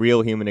that the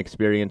real human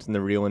experience and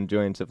the real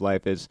enjoyance of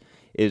life is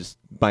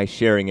by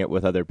sharing it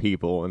with other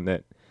people, and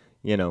that,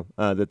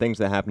 the things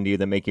that happen to you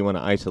that make you want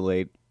to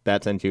isolate,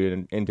 that sends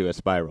you into a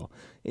spiral.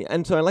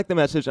 And so I like the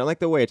message. I like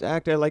the way it's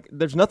acted.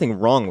 There's nothing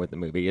wrong with the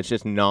movie. It's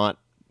just not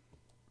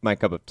my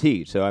cup of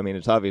tea. So, I mean,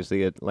 it's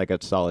obviously a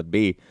solid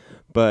B.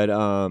 But,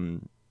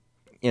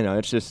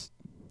 it's just...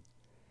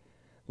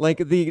 Like,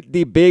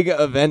 the big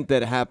event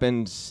that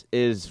happens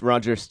is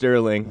Roger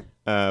Sterling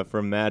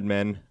from Mad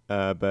Men,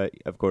 but,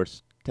 of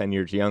course, 10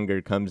 years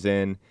younger, comes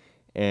in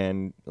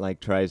and,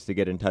 tries to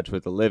get in touch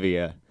with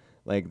Olivia.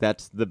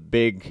 That's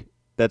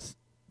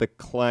the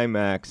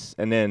climax,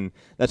 and then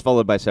that's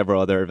followed by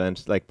several other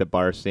events, like the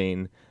bar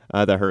scene,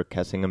 her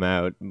cussing him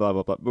out, blah,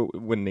 blah, blah,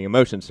 when the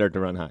emotions start to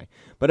run high.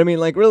 But, I mean,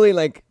 really,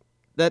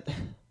 that...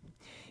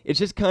 It's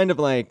just kind of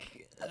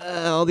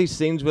all these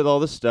scenes with all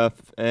this stuff,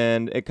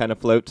 and it kind of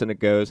floats and it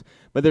goes,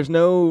 but there's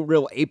no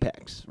real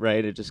apex,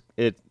 right?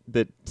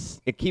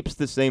 It keeps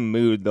the same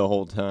mood the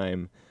whole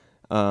time.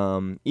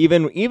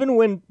 Even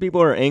when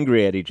people are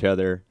angry at each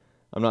other,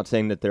 I'm not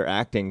saying that their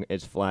acting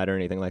is flat or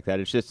anything like that.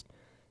 It's just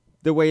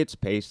the way it's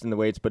paced and the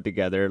way it's put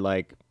together.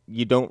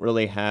 You don't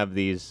really have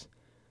these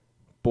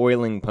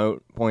boiling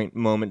point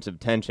moments of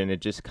tension.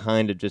 It just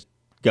kind of just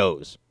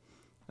goes.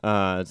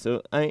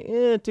 So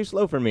too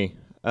slow for me.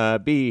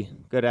 B,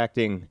 good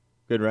acting,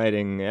 good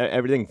writing,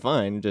 everything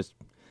fine. Just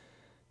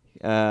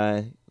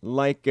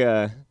like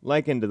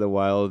Into the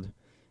Wild,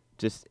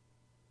 just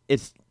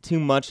it's too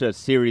much a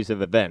series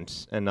of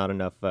events and not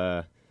enough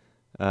a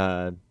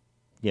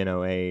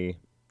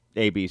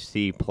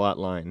ABC plot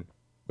line,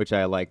 which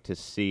I like to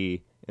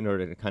see in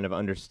order to kind of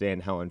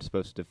understand how I'm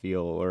supposed to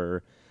feel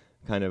or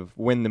kind of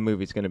when the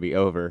movie's going to be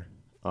over.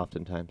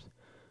 Oftentimes,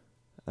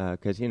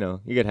 because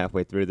you get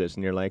halfway through this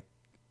and you're like,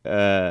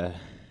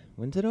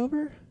 when's it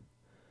over?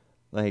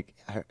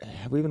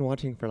 Have we been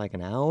watching for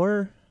an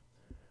hour?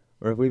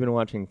 Or have we been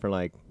watching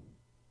for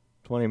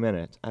 20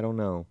 minutes? I don't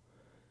know.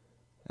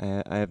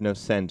 I have no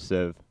sense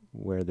of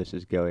where this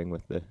is going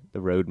with the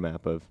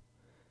roadmap of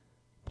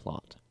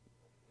plot.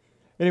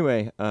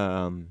 Anyway,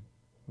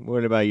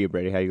 what about you,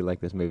 Brady? How do you like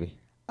this movie?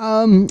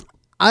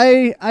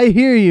 I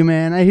hear you,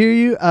 man. I hear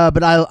you.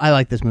 But I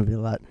like this movie a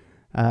lot.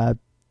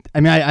 I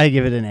mean, I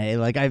give it an A.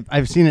 Like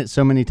I've seen it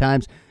so many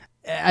times.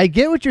 I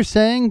get what you're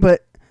saying,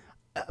 but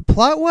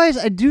plot wise,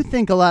 I do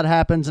think a lot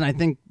happens, and I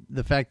think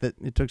the fact that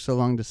it took so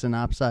long to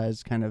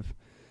synopsize kind of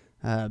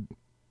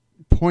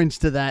points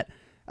to that.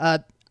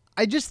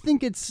 I just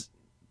think it's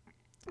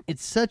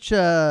such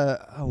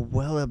a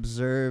well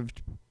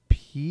observed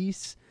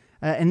piece,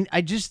 and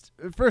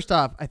first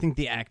off, I think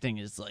the acting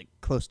is like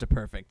close to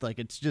perfect. Like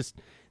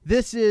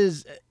this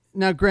is.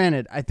 Now,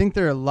 granted, I think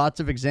there are lots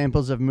of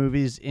examples of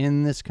movies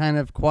in this kind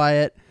of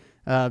quiet,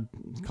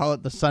 call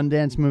it the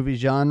Sundance movie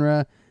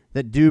genre,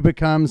 that do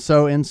become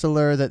so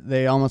insular that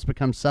they almost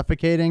become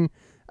suffocating.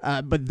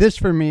 But this,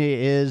 for me,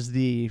 is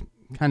the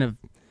kind of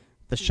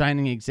the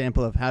shining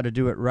example of how to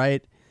do it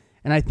right.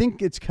 And I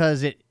think it's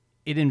because it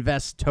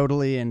invests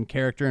totally in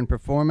character and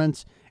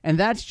performance. And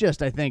that's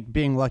just, I think,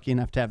 being lucky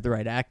enough to have the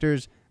right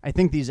actors. I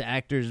think these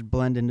actors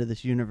blend into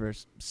this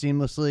universe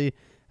seamlessly.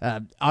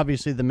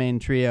 Obviously, the main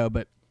trio,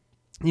 but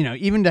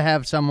even to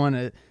have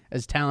someone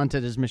as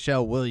talented as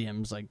Michelle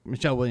Williams, like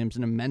Michelle Williams,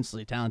 an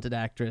immensely talented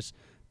actress,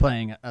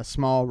 playing a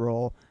small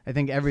role, I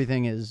think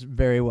everything is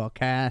very well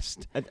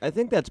cast. I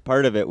think that's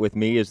part of it with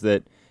me is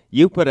that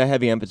you put a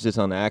heavy emphasis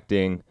on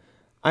acting.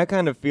 I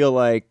kind of feel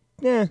like,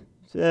 that's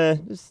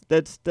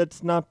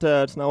not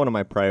one of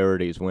my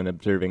priorities when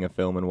observing a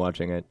film and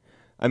watching it.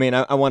 I mean,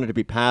 I want it to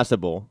be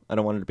passable. I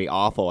don't want it to be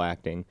awful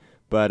acting,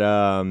 but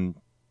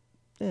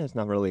it's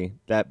not really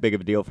that big of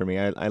a deal for me.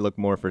 I look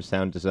more for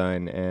sound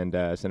design and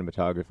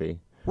cinematography.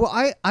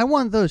 Well, I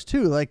want those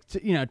too. Like,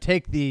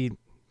 take the,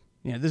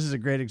 this is a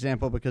great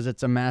example because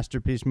it's a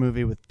masterpiece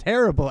movie with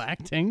terrible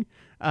acting.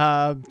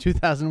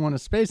 2001: A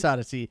Space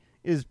Odyssey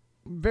is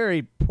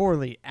very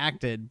poorly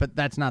acted, but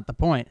that's not the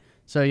point.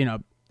 So,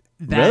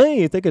 Really?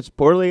 You think it's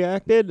poorly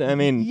acted? I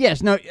mean...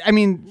 Yes. No, I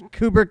mean,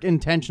 Kubrick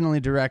intentionally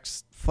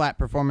directs flat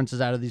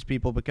performances out of these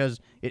people because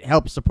it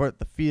helps support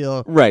the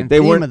feel. Right. And They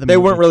theme weren't of the They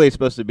movie. weren't really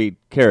supposed to be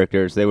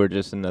characters. They were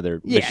just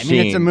another machine. I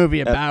mean, it's a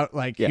movie about,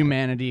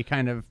 humanity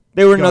kind of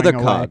They were going another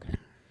away. cog.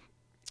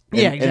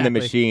 Exactly. In the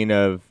machine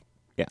of...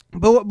 Yeah.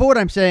 But what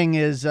I'm saying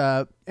is,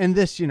 and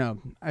this,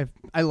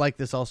 I like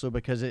this also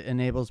because it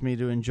enables me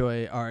to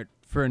enjoy art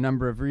for a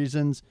number of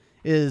reasons,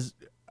 is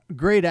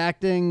great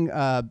acting...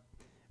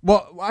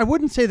 Well, I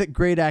wouldn't say that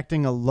great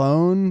acting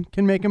alone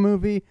can make a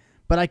movie,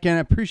 but I can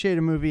appreciate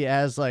a movie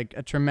as like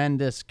a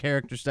tremendous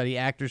character study,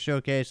 actor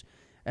showcase,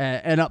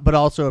 but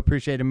also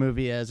appreciate a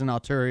movie as an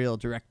autorial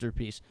director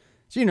piece.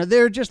 So,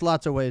 there are just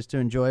lots of ways to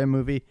enjoy a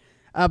movie.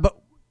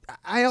 But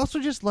I also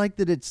just like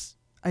that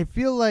I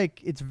feel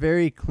like it's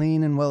very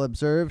clean and well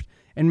observed.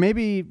 And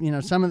maybe,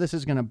 some of this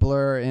is going to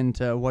blur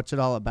into what's it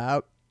all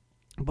about.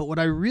 But what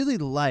I really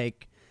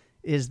like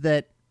is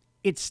that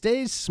it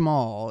stays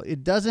small.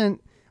 It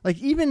doesn't... Like,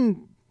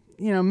 even,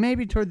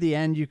 maybe toward the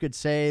end you could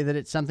say that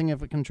it's something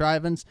of a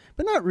contrivance,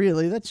 but not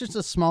really. That's just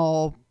a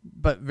small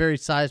but very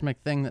seismic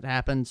thing that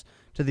happens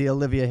to the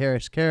Olivia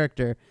Harris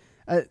character.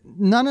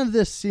 None of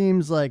this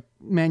seems like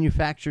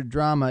manufactured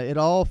drama. It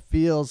all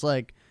feels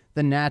like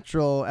the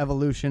natural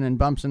evolution and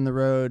bumps in the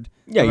road.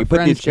 Yeah, you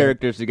put these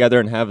characters together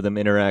and have them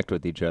interact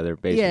with each other,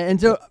 basically. Yeah, and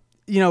so,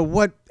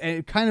 what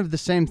kind of the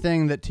same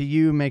thing that to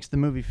you makes the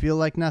movie feel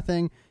like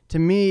nothing, to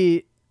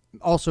me...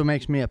 also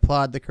makes me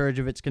applaud the courage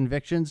of its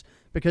convictions,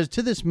 because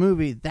to this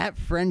movie, that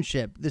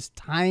friendship, this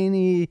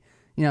tiny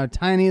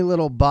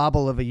little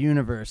bauble of a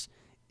universe,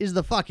 is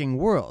the fucking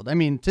world. I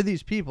mean, to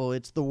these people,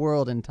 it's the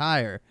world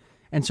entire.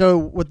 And so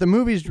what the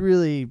movie's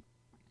really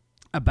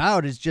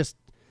about is just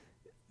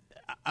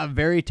a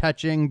very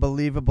touching,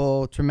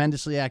 believable,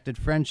 tremendously acted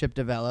friendship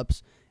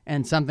develops,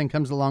 and something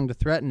comes along to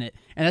threaten it.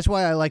 And that's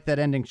why I like that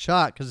ending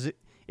shot, because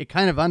it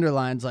kind of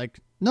underlines, like,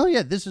 no,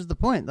 yeah, this is the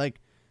point. Like,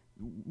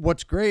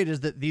 what's great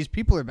is that these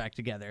people are back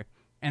together,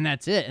 and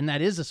that's it. And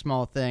that is a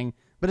small thing,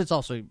 but it's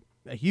also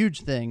a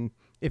huge thing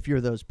if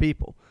you're those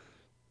people.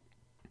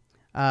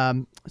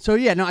 So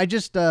yeah, no, I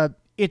just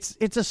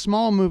it's a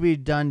small movie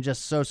done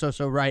just so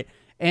right.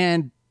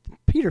 And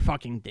Peter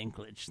fucking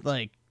Dinklage,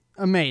 like,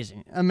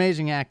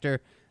 amazing actor.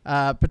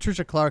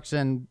 Patricia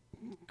Clarkson,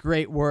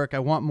 great work. I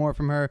want more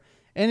from her.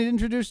 And it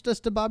introduced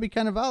us to Bobby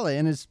Cannavale,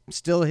 and is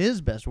still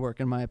his best work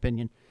in my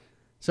opinion.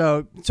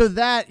 So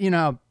that,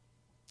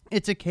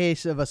 it's a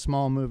case of a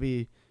small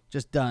movie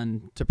just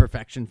done to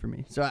perfection for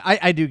me. So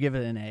I do give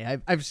it an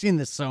A. I've seen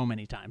this so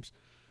many times.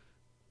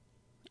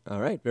 All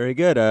right, very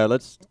good.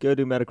 Let's go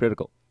do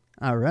Metacritical.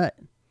 All right.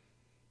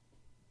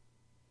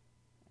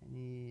 I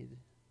need...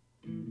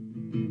 Oh,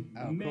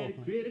 cool.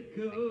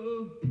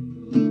 Metacritical.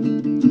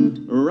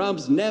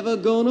 Rob's never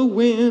gonna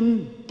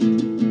win.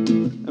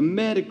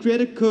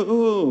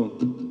 Metacritical.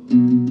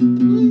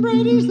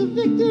 Brady's the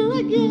victor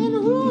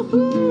again.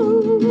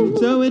 Woo-hoo.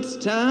 So it's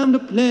time to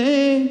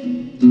play.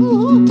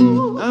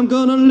 I'm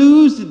gonna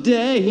lose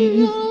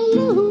today.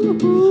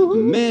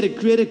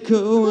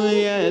 Metacritical,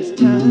 yeah, it's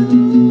time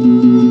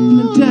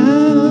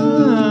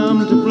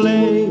to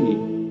play.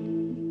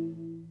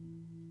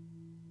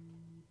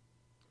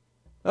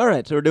 All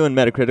right, so we're doing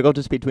Metacritical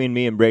just between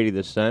me and Brady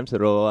this time, so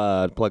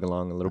it'll plug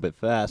along a little bit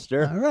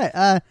faster. All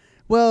right.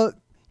 Well,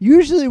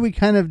 usually we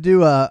kind of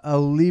do a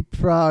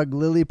leapfrog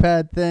lily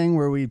pad thing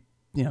where we,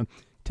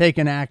 take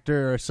an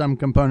actor or some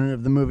component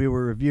of the movie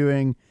we're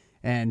reviewing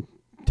and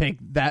take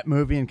that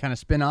movie and kind of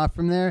spin off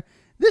from there.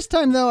 This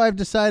time, though, I've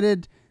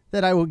decided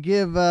that I will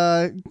give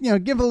a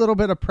little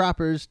bit of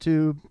propers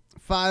to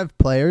 5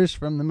 players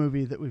from the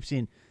movie that we've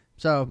seen.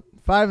 So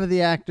 5 of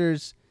the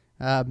actors,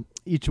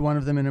 each one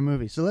of them in a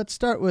movie. So let's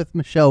start with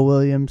Michelle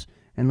Williams,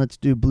 and let's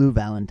do Blue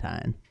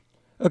Valentine.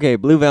 Okay,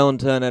 Blue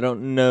Valentine, I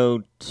don't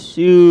know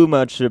too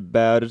much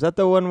about. Is that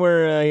the one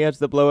where he has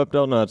the blow-up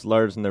doll? No, it's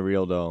Lars and the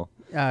Real Doll.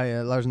 Oh,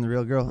 yeah, Lars and the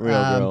Real Girl.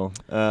 Real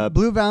Girl.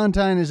 Blue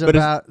Valentine is but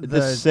about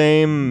the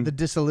same... the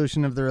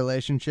dissolution of the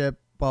relationship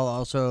while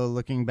also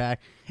looking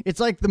back. It's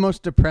like the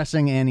most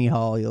depressing Annie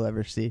Hall you'll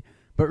ever see,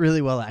 but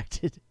really well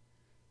acted.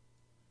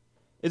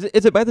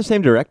 Is it by the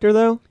same director,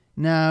 though?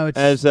 No, it's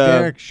As,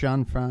 Derek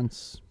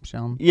Schoenfrantz.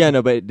 Yeah,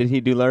 no, but did he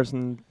do Lars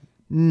and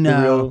the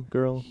Real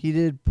Girl? He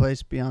did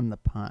Place Beyond the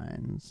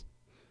Pines.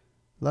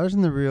 Lars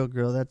and the Real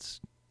Girl,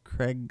 that's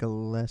Craig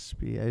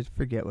Gillespie. I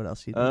forget what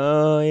else he did.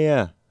 Oh,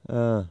 yeah.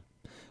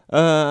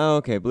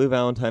 Okay, Blue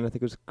Valentine, I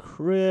think it was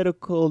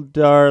critical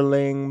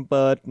darling,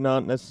 but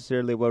not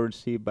necessarily well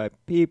received by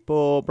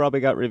people.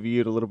 Probably got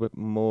reviewed a little bit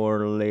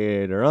more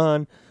later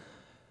on.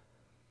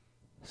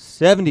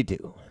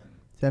 72.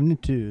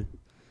 72.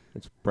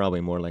 It's probably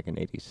more like an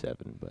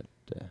 87, but...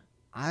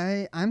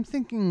 I'm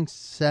thinking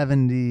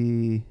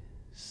 70.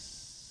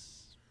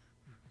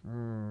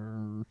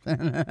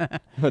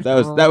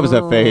 that was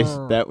a face.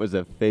 That was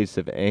a face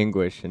of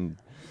anguish, and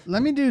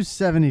Let me do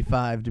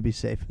 75 to be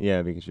safe.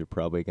 yeah, because you're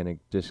probably gonna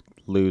just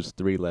lose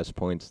 3 less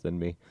points than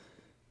me.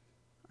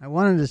 I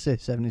wanted to say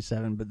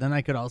 77, but then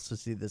I could also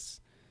see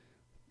this.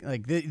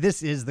 Like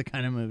this is the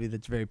kind of movie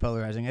that's very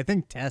polarizing. I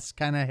think Tess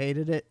kind of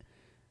hated it,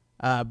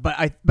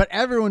 but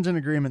everyone's in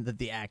agreement that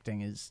the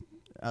acting is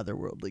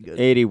otherworldly good.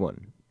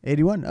 81.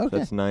 81. So Okay.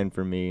 that's 9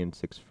 for me and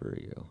 6 for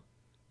you.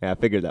 Yeah, I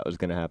figured that was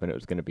going to happen. It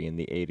was going to be in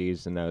the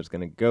 80s, and I was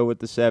going to go with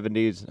the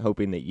 70s,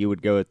 hoping that you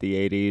would go with the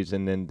 80s,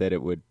 and then that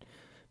it would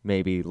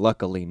maybe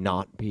luckily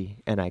not be,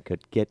 and I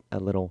could get a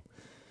little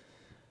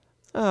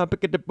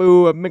pick up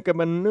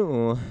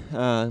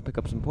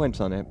some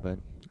points on it, but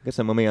I guess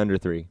I'm only under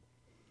 3.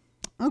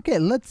 Okay,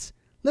 let's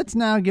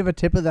now give a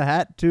tip of the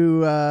hat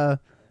to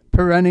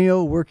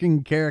perennial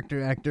working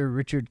character actor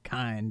Richard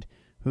Kind,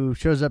 who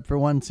shows up for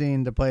one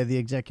scene to play the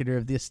executor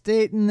of the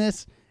estate in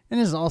this, and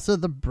is also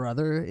the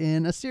brother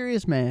in A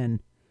Serious Man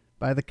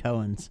by the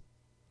Coens.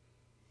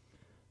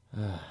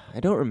 I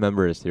don't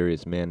remember A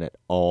Serious Man at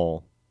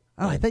all.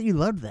 Oh, I thought you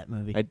loved that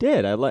movie. I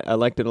did. I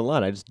liked it a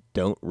lot. I just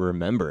don't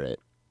remember it.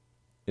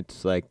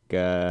 It's like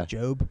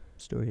Job.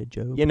 Story of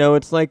Job.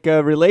 it's like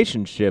a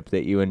relationship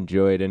that you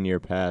enjoyed in your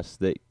past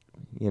that,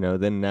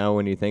 then now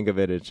when you think of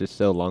it, it's just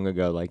so long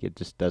ago, like it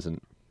just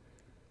doesn't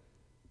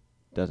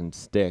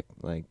stick.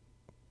 Like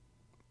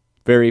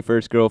very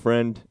first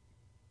girlfriend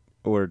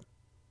or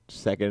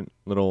second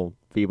little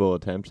feeble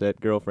attempts at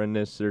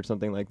girlfriendness or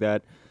something like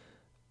that.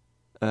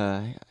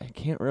 I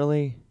can't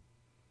really,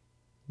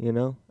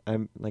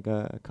 I'm like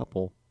a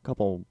couple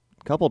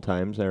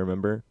times I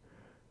remember.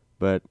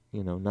 But,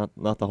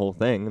 not the whole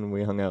thing, and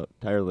we hung out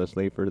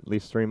tirelessly for at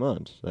least 3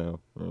 months, so.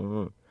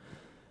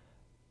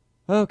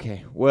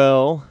 Okay,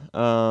 well,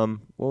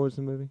 what was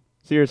the movie?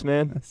 Serious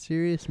Man? A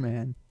Serious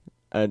Man.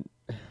 What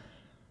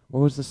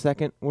was the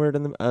second word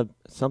in the,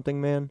 something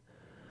man?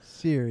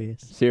 Serious.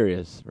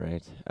 Serious,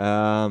 right.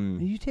 Are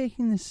you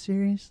taking this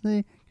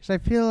seriously? Because I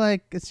feel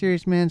like A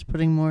Serious Man's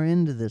putting more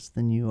into this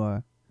than you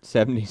are.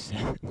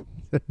 77.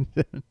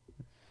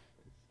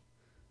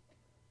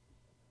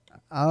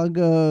 I'll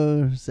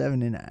go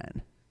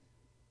 79.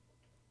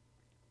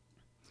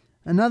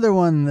 Another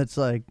one that's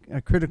like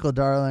a critical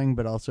darling,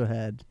 but also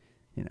had,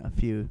 a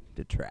few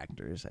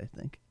detractors, I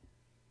think.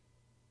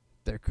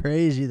 They're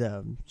crazy,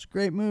 though. It's a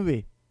great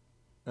movie.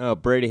 Oh,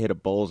 Brady hit a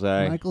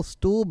bullseye. Michael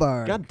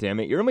Stuhlbarg. God damn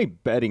it. You're only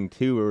betting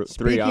 2 or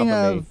 3 off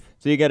of me.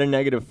 So you got a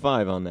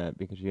 -5 on that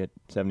because you had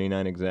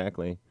 79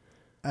 exactly.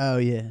 Oh,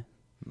 yeah.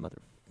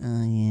 Mother.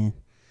 Oh, yeah.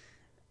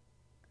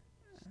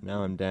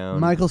 Now I'm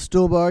down. Michael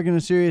Stuhlbarg in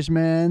A Serious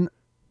Man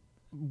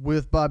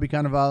with Bobby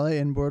Cannavale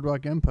in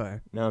Boardwalk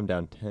Empire. Now I'm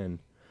down 10.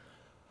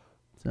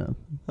 So,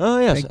 Oh,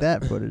 yes. take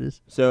that for what it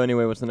is. So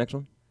anyway, what's the next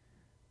one?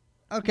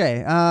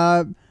 Okay,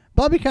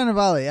 Bobby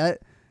Cannavale.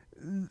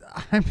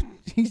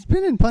 He's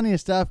been in plenty of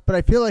stuff, but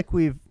I feel like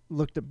we've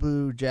looked at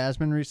Blue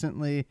Jasmine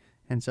recently,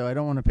 and so I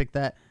don't want to pick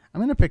that. I'm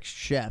going to pick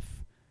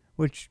Chef,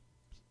 which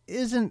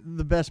isn't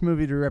the best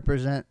movie to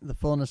represent the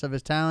fullness of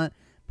his talent,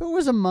 but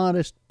was a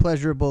modest,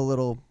 pleasurable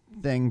little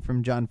thing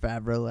from Jon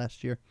Favreau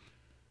last year.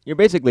 You're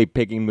basically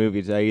picking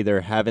movies I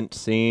either haven't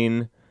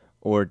seen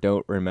or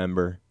don't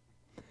remember.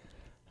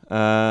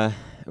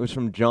 It was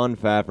from Jon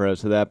Favreau,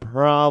 so that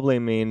probably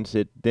means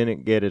it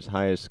didn't get its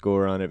highest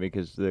score on it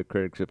because the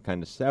critics have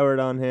kind of soured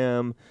on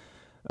him.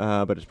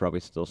 But it's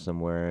probably still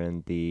somewhere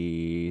in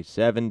the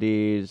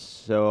 70s,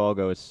 so I'll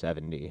go with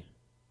 70.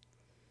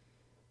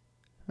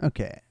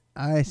 Okay,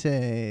 I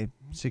say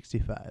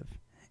 65.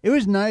 It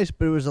was nice,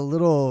 but it was a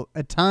little,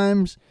 at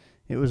times,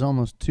 it was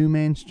almost too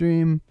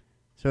mainstream.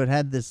 So it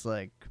had this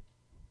like,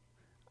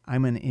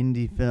 I'm an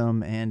indie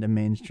film and a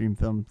mainstream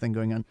film thing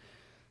going on.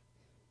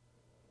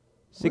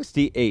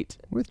 68.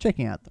 Worth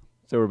checking out though.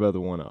 So we're both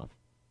 1 off.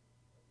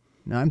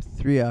 No, I'm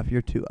 3 off.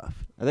 You're 2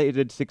 off. I thought you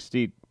did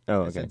 60.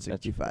 Oh, I okay. said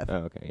 65. Oh,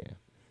 okay, yeah.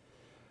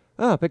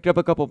 Oh, picked up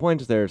a couple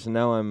points there, so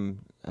now I'm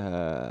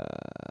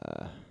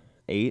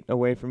 8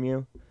 away from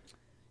you.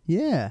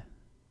 Yeah,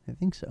 I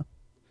think so.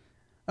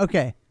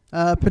 Okay,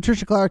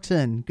 Patricia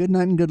Clarkson, Good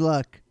Night and Good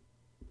Luck.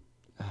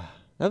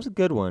 That was a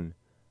good one.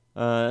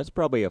 That's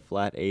probably a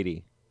flat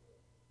 80.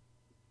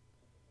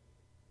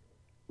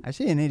 I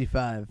say an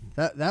 85.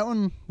 That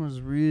one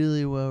was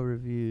really well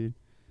reviewed.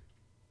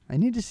 I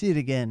need to see it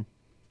again.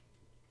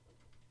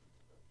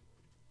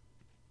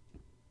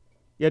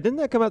 Yeah, didn't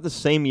that come out the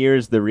same year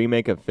as the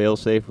remake of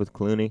Failsafe with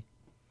Clooney?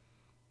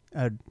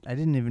 I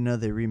didn't even know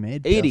they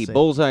remade 80, Failsafe.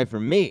 bullseye for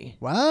me.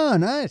 Wow,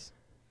 nice.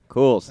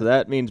 Cool, so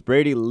that means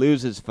Brady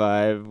loses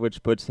 5,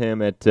 which puts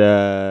him at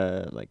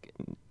like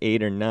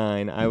 8 or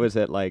 9. I was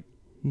at like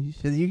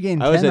So you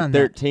gained 10 I was on at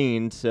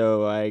 13,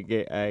 so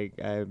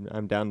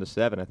I'm down to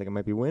 7. I think I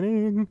might be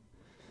winning.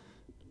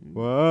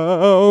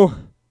 Whoa,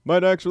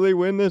 might actually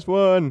win this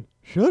one.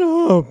 Shut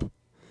up.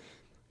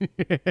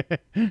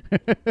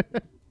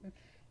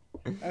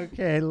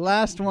 Okay,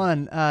 last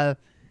one.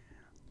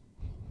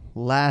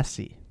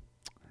 Lassie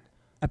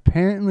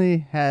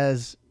apparently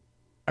has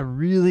a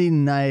really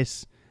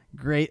nice,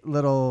 great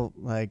little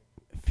like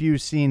few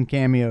scene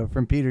cameo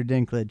from Peter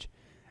Dinklage.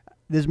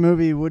 This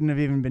movie wouldn't have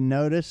even been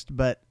noticed,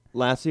 but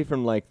Lassie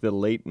from like the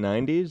late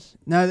 90s?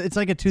 no, it's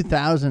like a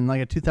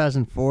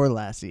 2004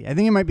 Lassie. I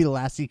think it might be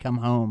Lassie Come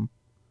Home.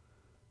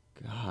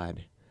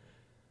 God.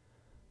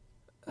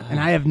 And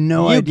I have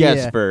no you idea.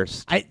 guess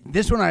first.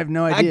 This one I have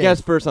no I idea.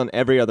 guess first on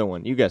every other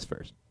one. You guess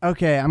first.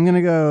 Okay, I'm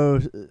gonna go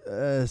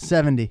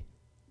 70.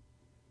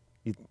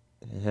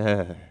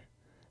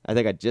 I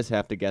think I just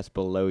have to guess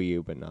below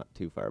you, but not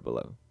too far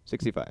below.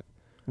 65.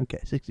 Okay,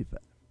 65.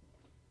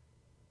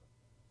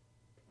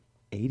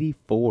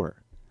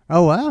 84.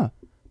 Oh wow,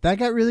 that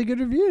got really good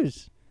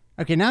reviews.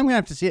 Okay, now I'm gonna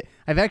have to see it.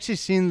 I've actually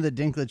seen the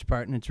Dinklage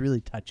part, and it's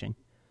really touching.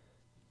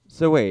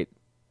 So wait,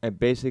 I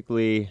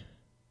basically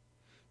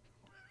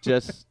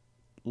just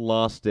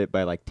lost it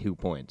by like 2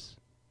 points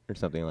or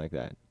something like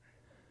that.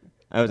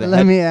 I was Let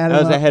ahead, me add I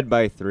was them up. ahead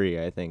by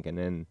 3, I think, and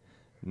then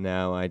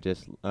now I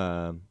just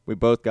we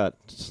both got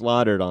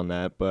slaughtered on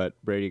that,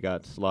 but Brady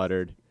got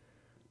slaughtered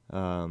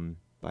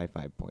by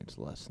 5 points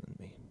less than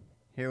me.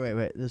 Here,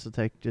 wait. This will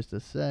take just a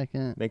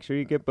second. Make sure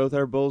you get both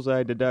our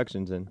bullseye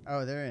deductions in.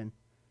 Oh, they're in.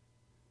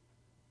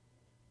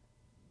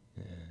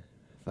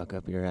 Fuck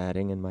up your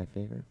adding in my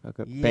favor.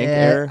 Fuck up Yeah, bank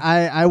error.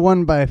 I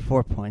won by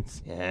 4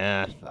 points.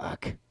 Yeah,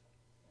 fuck.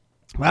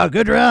 Wow,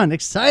 good round.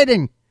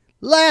 Exciting.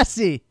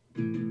 Lassie.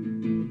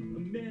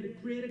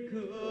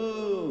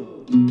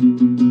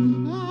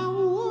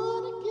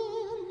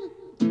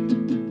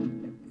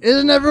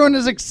 Isn't everyone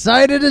as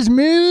excited as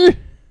me?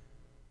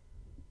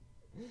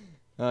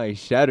 Oh, he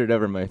shouted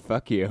over my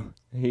fuck you.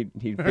 He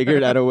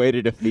figured out a way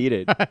to defeat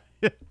it.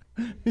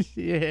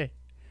 Yeah.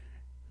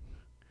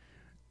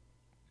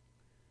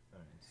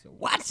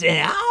 What's it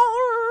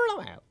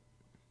all about?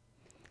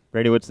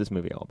 Brady, what's this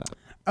movie all about?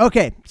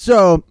 Okay,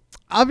 so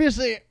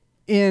obviously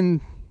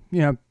in,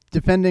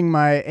 defending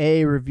my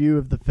A review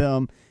of the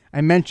film, I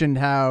mentioned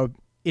how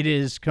it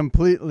is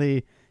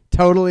completely,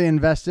 totally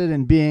invested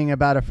in being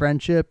about a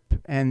friendship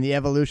and the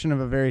evolution of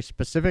a very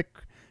specific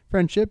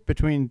friendship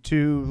between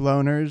two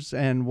loners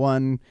and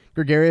one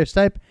gregarious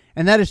type.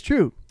 And that is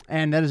true.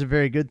 And that is a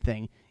very good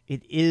thing.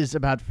 It is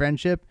about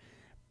friendship.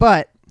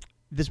 But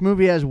this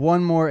movie has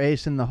one more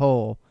ace in the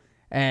hole.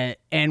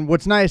 And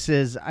what's nice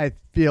is I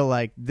feel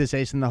like this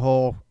ace in the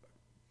hole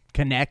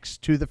connects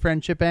to the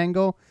friendship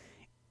angle.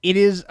 It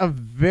is a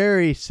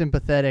very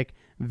sympathetic,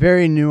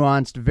 very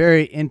nuanced,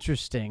 very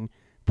interesting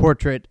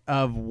portrait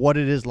of what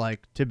it is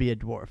like to be a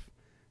dwarf.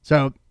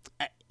 So,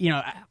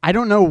 I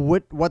don't know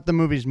what the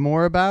movie's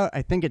more about.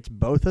 I think it's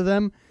both of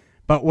them.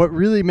 But what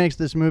really makes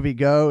this movie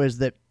go is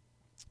that,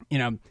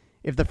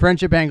 if the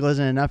friendship angle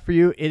isn't enough for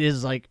you, it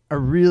is like a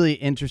really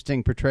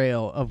interesting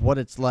portrayal of what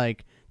it's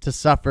like to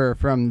suffer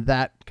from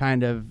that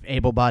kind of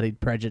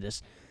able-bodied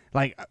prejudice.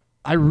 Like,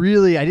 I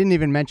didn't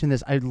even mention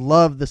this. I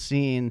love the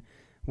scene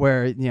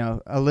where,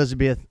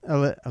 Elizabeth,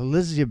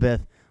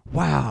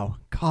 wow,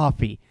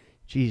 coffee,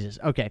 Jesus.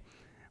 Okay.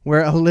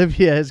 Where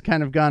Olivia has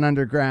kind of gone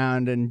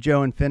underground and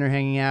Joe and Finn are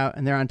hanging out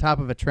and they're on top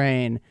of a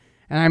train.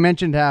 And I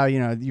mentioned how,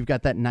 you've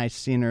got that nice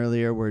scene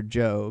earlier where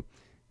Joe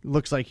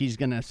looks like he's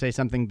going to say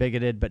something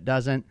bigoted but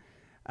doesn't.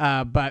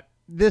 But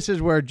this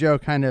is where Joe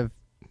kind of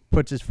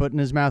puts his foot in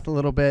his mouth a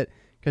little bit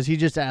because he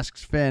just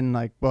asks Finn,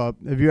 like, well,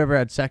 have you ever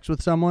had sex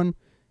with someone?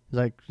 He's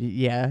like,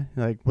 yeah.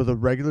 Like, with a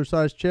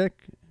regular-sized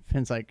chick?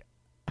 Finn's like,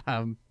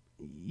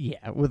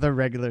 yeah, with a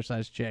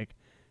regular-sized chick.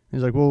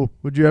 He's like, well,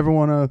 would you ever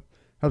want to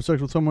have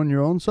sex with someone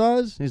your own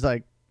size? He's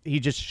like, he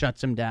just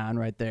shuts him down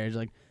right there. He's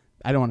like,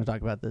 I don't want to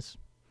talk about this.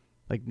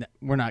 Like,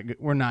 we're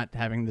not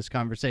having this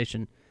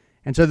conversation.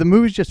 And so the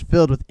movie's just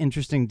filled with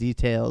interesting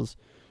details,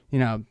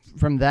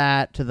 from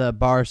that to the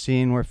bar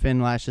scene where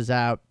Finn lashes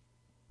out,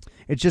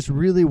 it's just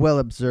really well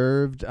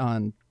observed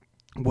on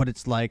what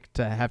it's like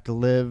to have to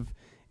live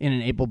in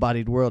an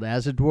able-bodied world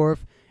as a dwarf.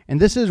 And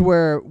this is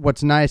where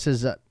what's nice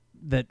is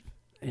that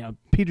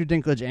Peter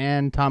Dinklage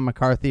and Tom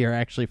McCarthy are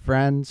actually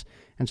friends,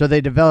 and so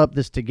they develop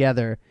this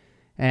together.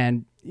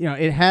 And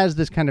it has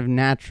this kind of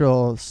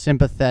natural,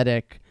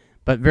 sympathetic,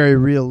 but very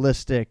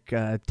realistic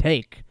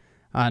take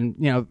on,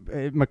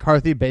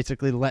 McCarthy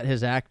basically let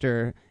his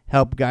actor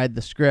help guide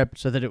the script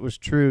so that it was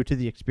true to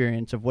the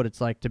experience of what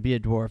it's like to be a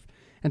dwarf.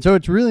 And so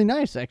it's really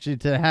nice, actually,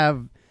 to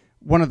have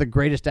one of the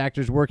greatest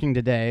actors working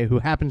today, who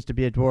happens to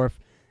be a dwarf,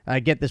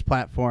 get this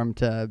platform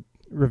to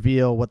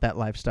reveal what that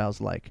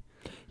lifestyle's like.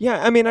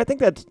 Yeah, I mean, I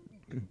think that's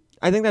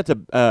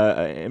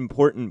a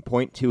important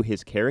point to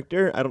his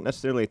character. I don't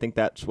necessarily think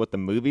that's what the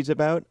movie's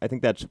about. I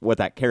think that's what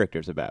that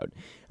character's about.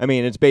 I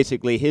mean, it's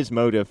basically his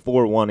motive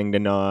for wanting to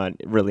not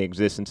really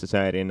exist in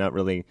society and not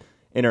really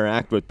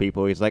interact with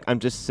people. He's like, I'm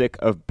just sick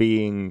of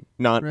being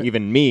not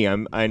even me.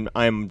 I'm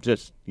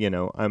just,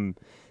 I'm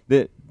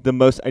the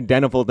most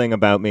identifiable thing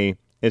about me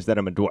is that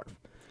I'm a dwarf.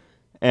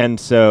 And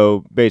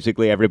so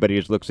basically everybody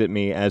just looks at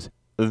me as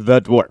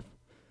the dwarf.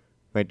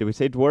 Wait, do we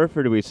say dwarf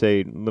or do we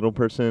say little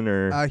person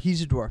or?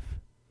 He's a dwarf.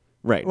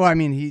 Right. Well, I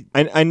mean,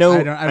 I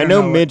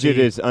know midget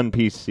is on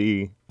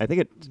PC. I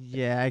think it.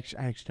 Yeah, I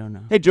actually don't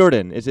know. Hey,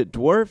 Jordan, is it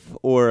dwarf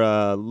or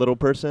little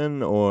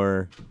person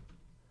or?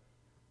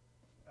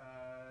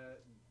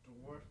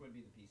 Dwarf would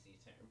be the PC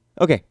term.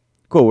 Okay,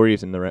 cool. We're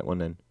using the right one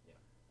then. Yeah.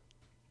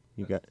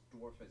 You got.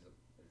 Dwarf is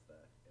the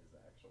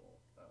actual.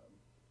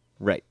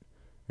 Right.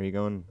 Are you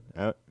going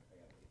out?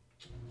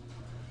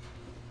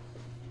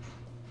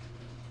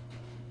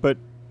 But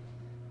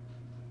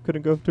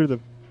couldn't go through the.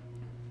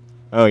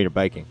 Oh, you're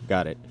biking.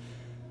 Got it.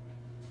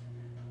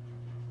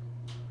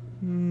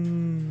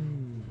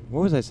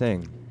 What was I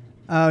saying?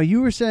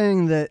 You were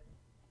saying that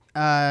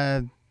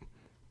that's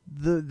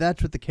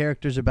what the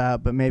character's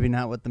about, but maybe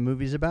not what the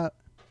movie's about.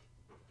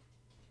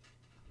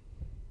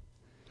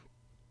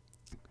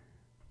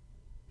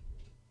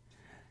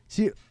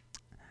 See.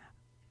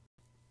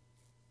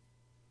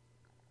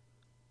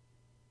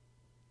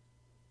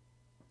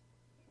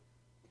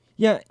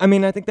 Yeah, I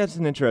mean, I think that's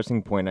an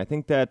interesting point. I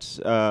think that's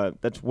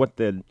what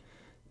the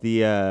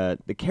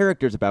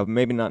character's about, but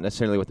maybe not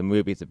necessarily what the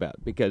movie's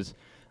about. Because,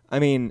 I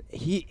mean,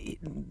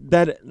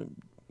 the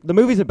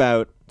movie's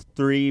about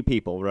three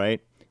people, right?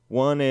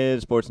 One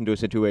is forced into a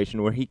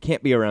situation where he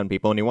can't be around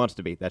people and he wants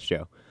to be. That's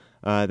Joe.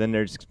 Then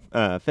there's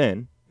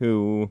Finn,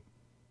 who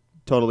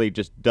totally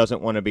just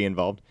doesn't want to be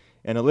involved,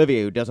 and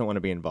Olivia, who doesn't want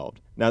to be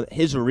involved. Now,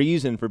 his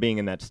reason for being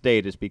in that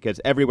state is because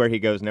everywhere he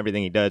goes and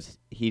everything he does,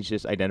 he's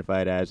just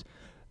identified as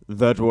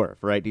the dwarf,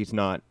 right? He's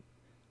not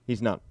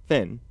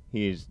Finn.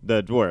 He's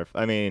the dwarf.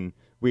 I mean,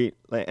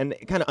 and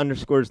it kind of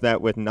underscores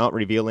that with not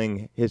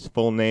revealing his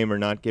full name or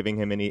not giving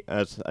him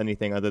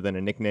anything other than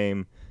a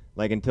nickname,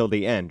 like until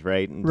the end,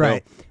 right? Until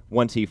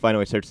once he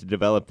finally starts to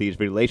develop these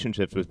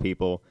relationships with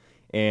people.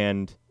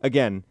 And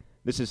again,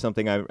 this is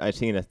something I've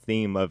seen a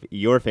theme of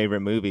your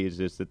favorite movies,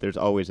 is that there's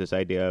always this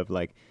idea of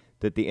like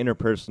that the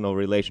interpersonal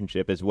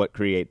relationship is what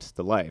creates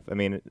the life. I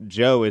mean,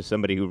 Joe is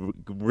somebody who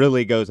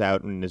really goes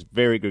out and is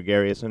very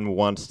gregarious and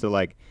wants to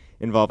like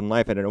involve in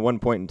life. And at one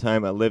point in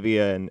time,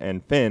 Olivia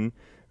and Finn,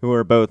 who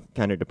are both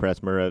kind of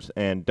depressed, morose,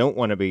 and don't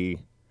want to be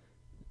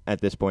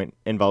at this point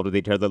involved with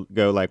each other,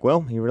 go like,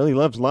 well, he really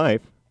loves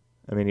life.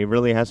 I mean, he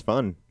really has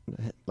fun.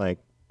 Like,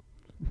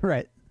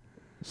 right.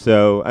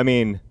 So, I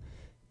mean,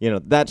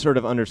 that sort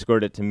of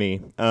underscored it to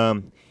me.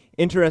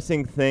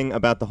 Interesting thing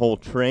about the whole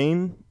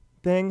train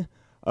thing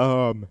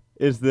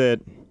is that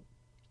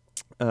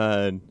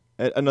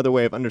another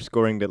way of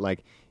underscoring that,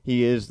 like,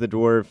 he is the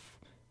dwarf,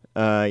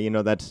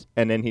 and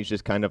then he's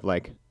just kind of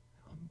like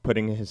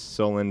putting his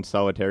sullen,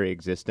 solitary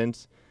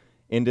existence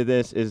into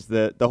this, is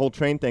the whole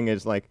train thing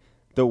is like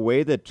the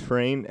way the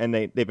train, and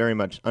they very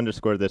much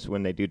underscore this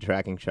when they do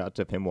tracking shots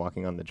of him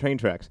walking on the train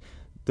tracks,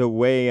 the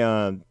way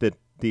that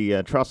the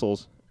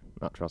trussels,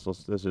 not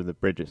trussels, those are the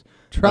bridges.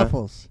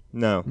 Truffles.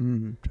 No.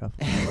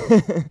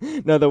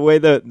 Truffles. No, the way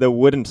the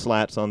wooden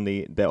slats on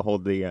that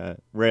hold the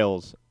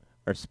rails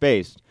are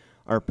spaced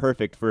are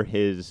perfect for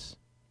his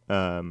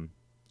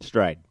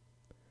stride.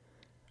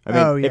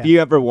 I mean, if you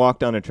ever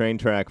walked on a train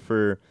track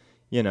for,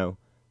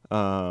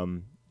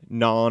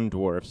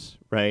 non-dwarfs,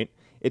 right?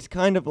 It's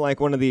kind of like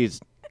one of these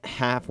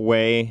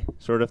halfway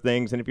sort of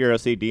things. And if you're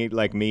OCD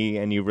like me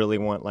and you really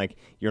want like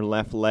your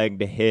left leg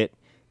to hit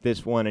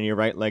this one and your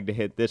right leg to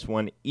hit this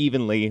one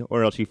evenly,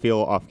 or else you feel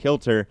off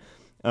kilter,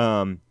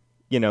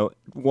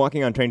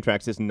 walking on train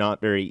tracks is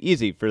not very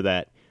easy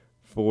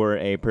for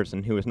a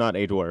person who is not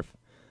a dwarf.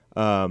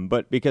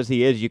 But because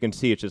he is, you can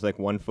see it's just like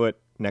one foot,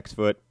 next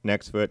foot,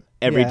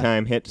 every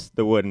time hits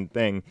the wooden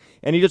thing.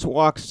 And he just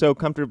walks so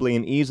comfortably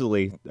and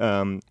easily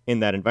in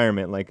that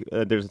environment. Like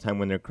there's a time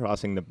when they're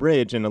crossing the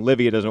bridge and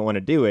Olivia doesn't want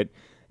to do it.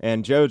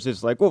 And Joe's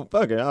just like, well,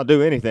 fuck it, I'll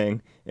do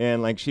anything.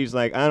 And like she's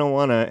like, I don't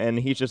want to. And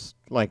he's just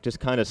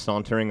kind of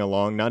sauntering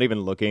along, not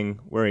even looking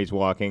where he's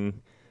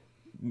walking,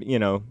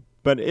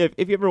 But if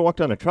you ever walked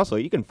on a trestle,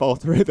 you can fall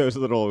through those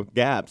little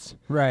gaps.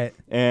 Right.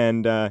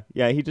 And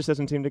he just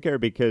doesn't seem to care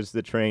because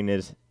the train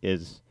is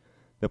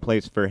the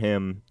place for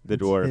him, the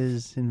It's dwarf.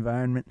 his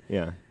environment.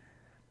 Yeah.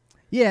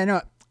 Yeah,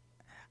 no.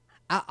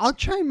 I'll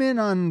chime in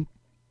on,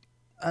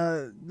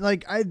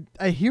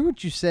 I hear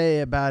what you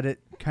say about it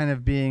kind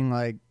of being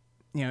like,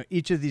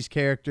 each of these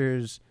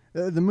characters.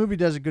 The movie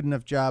does a good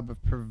enough job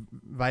of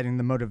providing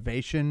the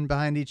motivation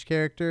behind each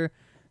character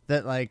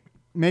that, like,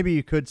 maybe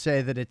you could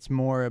say that it's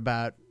more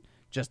about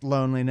just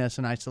loneliness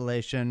and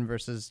isolation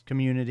versus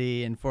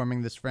community and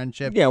forming this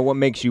friendship. Yeah, what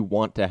makes you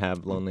want to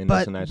have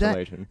loneliness and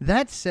isolation?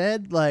 That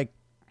said, like,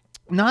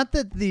 not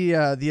that the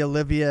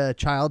Olivia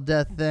child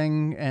death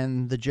thing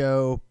and the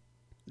Joe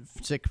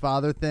sick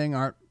father thing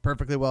aren't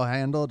perfectly well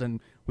handled,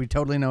 and we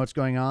totally know what's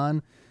going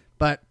on,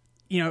 but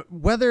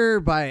whether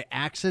by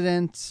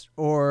accident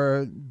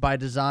or by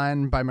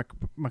design by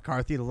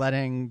McCarthy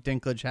letting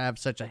Dinklage have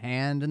such a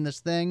hand in this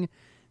thing,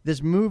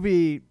 this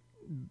movie,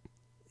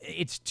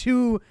 it's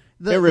too...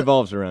 It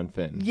revolves around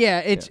Finn. Yeah,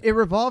 it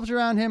revolves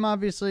around him,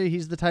 obviously.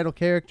 He's the title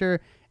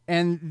character.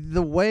 And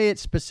the way it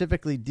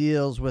specifically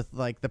deals with,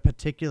 like, the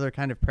particular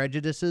kind of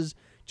prejudices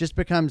just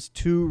becomes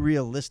too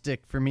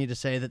realistic for me to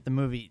say that the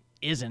movie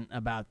isn't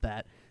about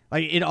that.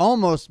 Like, it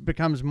almost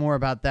becomes more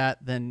about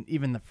that than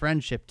even the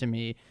friendship to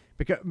me.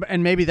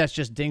 And maybe that's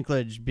just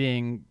Dinklage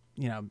being,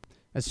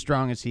 as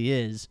strong as he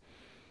is.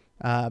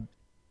 Well,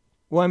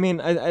 I mean,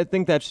 I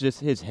think that's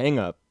just his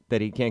hang-up that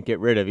he can't get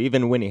rid of.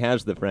 Even when he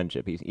has the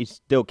friendship, he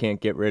still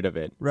can't get rid of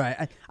it.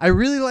 Right. I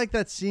really like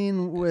that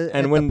scene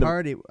at the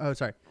party. Oh,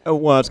 sorry. Oh,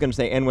 well, I was going to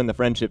say, and when the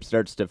friendship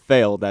starts to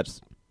fail, that's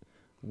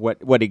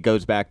what he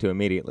goes back to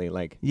immediately.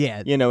 Like,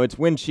 yeah. It's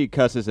when she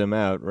cusses him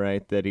out,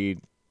 right, that he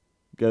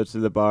goes to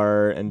the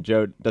bar and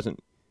Joe doesn't...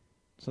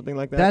 Something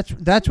like that?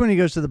 That's when he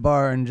goes to the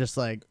bar and just,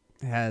 like,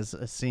 has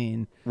a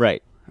scene.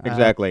 Right.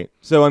 Exactly.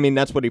 So, I mean,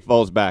 that's what he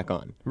falls back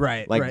on.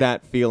 Right. Like,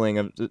 that feeling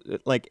of,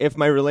 like, if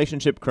my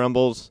relationship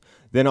crumbles,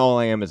 then all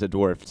I am is a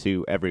dwarf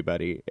to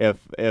everybody.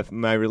 If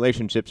my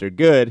relationships are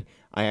good,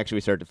 I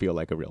actually start to feel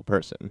like a real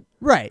person.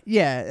 Right.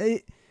 Yeah.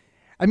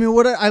 I mean,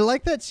 I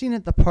like that scene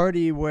at the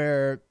party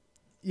where,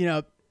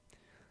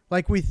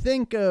 like we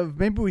think of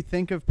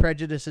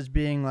prejudice as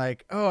being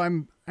like, oh,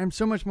 I'm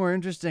so much more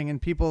interesting,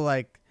 and people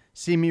like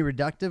see me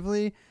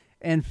reductively.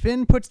 And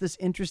Finn puts this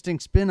interesting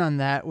spin on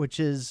that, which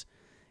is,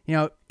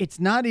 it's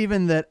not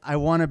even that I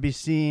want to be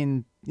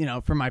seen,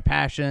 for my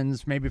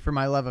passions, maybe for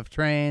my love of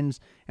trains,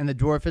 and the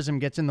dwarfism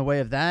gets in the way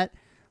of that.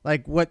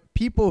 Like, what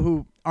people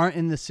who aren't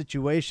in this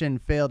situation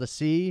fail to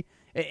see,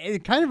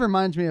 it kind of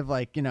reminds me of,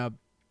 like,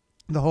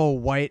 the whole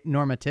white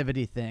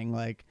normativity thing,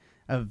 like,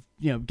 of,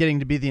 getting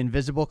to be the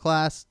invisible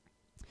class.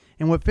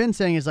 And what Finn's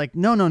saying is like,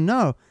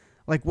 no.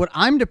 Like, what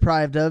I'm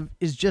deprived of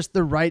is just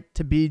the right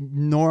to be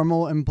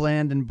normal and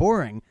bland and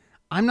boring.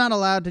 I'm not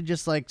allowed to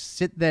just, like,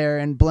 sit there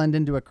and blend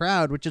into a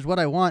crowd, which is what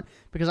I want,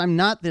 because I'm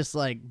not this,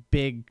 like,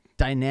 big,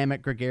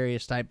 dynamic,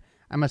 gregarious type.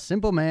 I'm a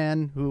simple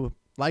man who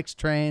likes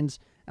trains,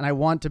 and I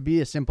want to be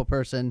a simple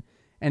person,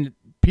 and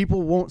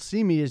people won't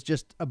see me as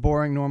just a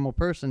boring, normal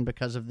person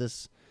because of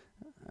this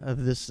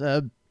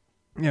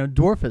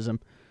dwarfism.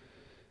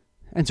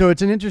 And so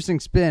it's an interesting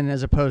spin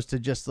as opposed to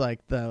just, like,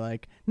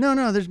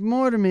 no, there's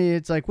more to me.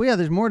 It's like, well, yeah,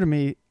 there's more to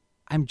me.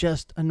 I'm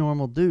just a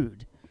normal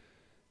dude.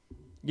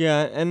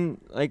 Yeah,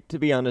 and, like, to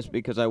be honest,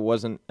 because I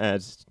wasn't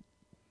as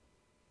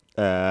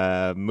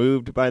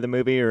moved by the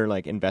movie or,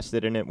 like,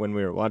 invested in it when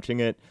we were watching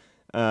it,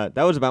 that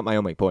was about my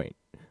only point.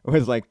 It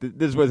was like,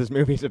 this is what this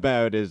movie's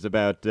about,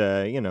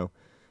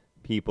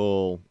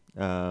 people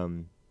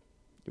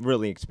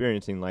really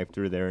experiencing life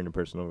through their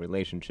interpersonal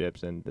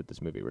relationships, and that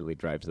this movie really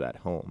drives that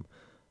home.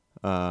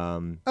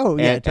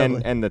 Totally.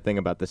 And the thing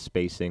about the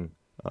spacing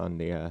on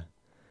the...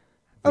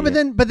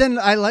 but then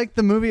I like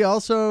the movie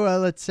also,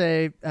 let's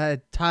say,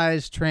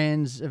 ties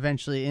trains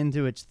eventually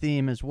into its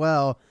theme as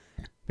well,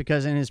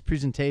 because in his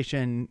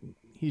presentation,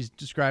 he's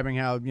describing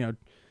how,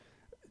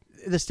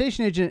 The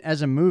Station Agent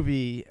as a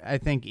movie, I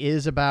think,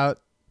 is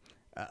about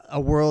a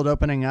world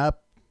opening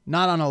up,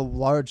 not on a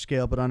large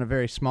scale, but on a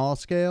very small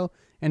scale.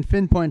 And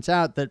Finn points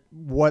out that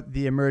what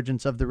the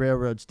emergence of the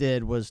railroads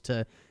did was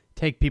to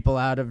take people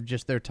out of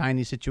just their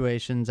tiny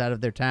situations, out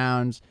of their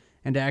towns,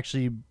 and to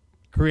actually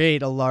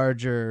create a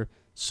larger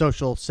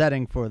social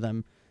setting for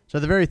them. So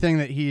the very thing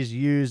that he's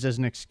used as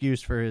an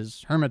excuse for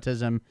his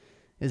hermetism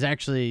is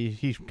actually,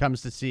 he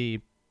comes to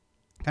see,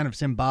 kind of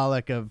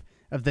symbolic of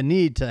the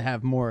need to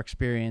have more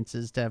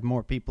experiences, to have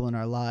more people in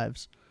our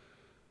lives.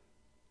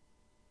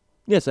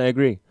 Yes, I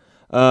agree.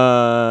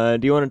 Do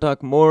you want to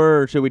talk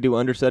more, or should we do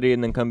understudy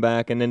and then come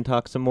back and then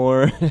talk some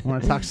more?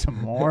 Want to talk some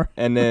more?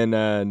 And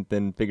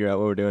then figure out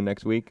what we're doing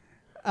next week?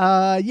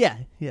 Yeah,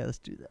 let's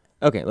do that.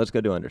 Okay, let's go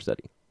do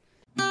understudy.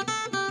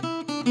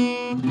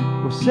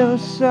 We're so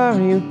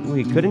sorry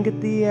we couldn't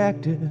get the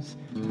actors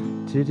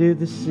to do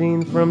the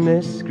scene from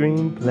this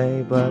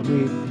screenplay, but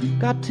we've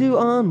got 2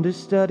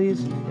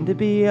 understudies, and to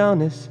be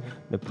honest,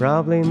 they're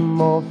probably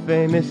more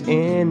famous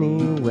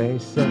anyway.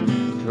 So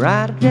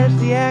Try to judge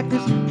the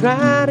actors,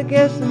 try to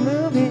guess the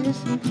movies.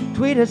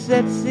 Tweet us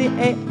at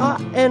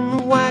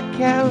CARNY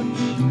Couch.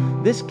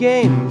 This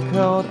game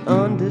called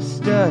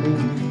Understudy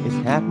is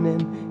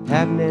happening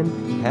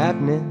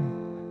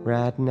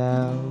right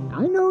now.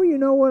 I know you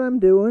know what I'm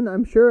doing.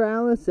 I'm sure,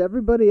 Alice,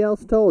 everybody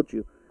else told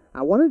you.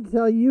 I wanted to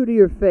tell you to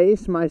your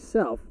face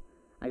myself.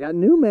 I got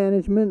new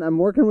management. I'm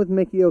working with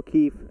Mickey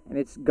O'Keefe, and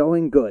it's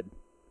going good.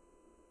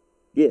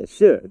 Yeah,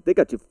 sure. They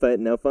got you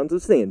fighting Alfonso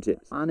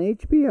Sanchez. On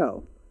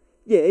HBO.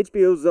 Yeah,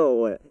 HBO's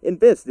all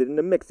invested in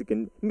the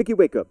Mexican. Mickey,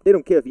 wake up. They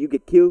don't care if you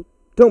get killed.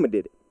 Toma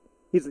did it.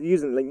 He's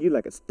using you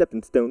like a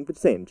stepping stone for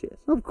Sanchez.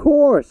 Of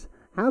course.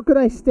 How could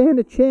I stand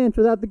a chance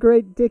without the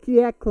great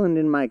Dickie Eklund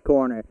in my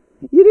corner?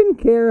 You didn't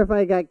care if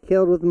I got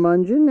killed with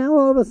Mungeon. Now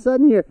all of a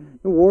sudden you're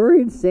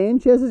worried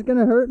Sanchez is going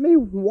to hurt me?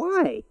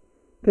 Why?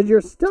 Because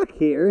you're stuck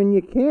here and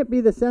you can't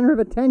be the center of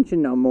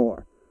attention no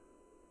more.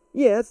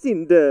 Yeah, I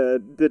seen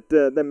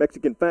that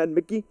Mexican fight,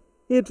 Mickey.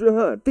 He hit real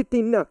hard.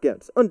 15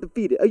 knockouts.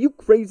 Undefeated. Are you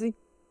crazy?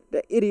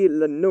 That idiot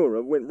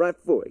Lenora went right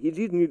for it. He's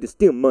using you to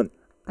steal money.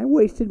 I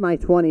wasted my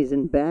 20s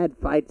in bad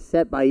fights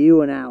set by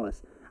you and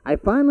Alice. I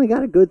finally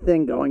got a good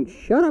thing going.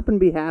 Shut up and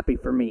be happy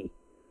for me.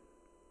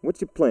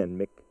 What's your plan,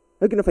 Mick?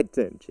 How can I fight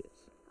Sanchez?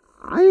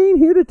 I ain't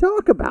here to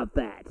talk about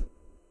that.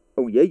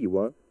 Oh, yeah, you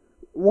are.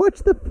 Watch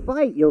the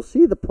fight. You'll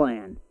see the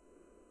plan.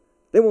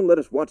 They won't let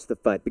us watch the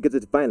fight because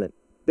it's violent.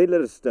 They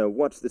let us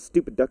watch this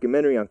stupid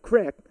documentary on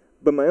crack,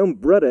 but my own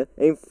brother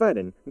ain't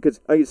fighting. Because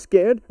are you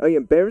scared? Are you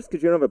embarrassed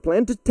because you don't have a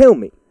plan? Just tell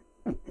me.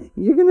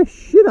 You're gonna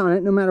shit on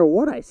it no matter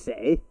what I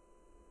say.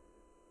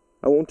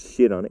 I won't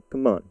shit on it.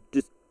 Come on.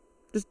 Just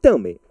tell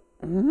me.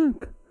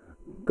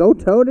 Go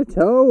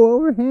toe-to-toe,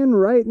 overhand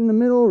right in the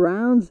middle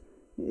rounds.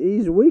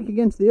 He's weak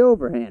against the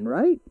overhand,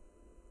 right?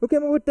 Who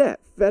came up with that?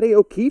 Fatty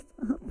O'Keefe?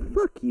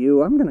 Fuck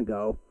you. I'm gonna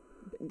go.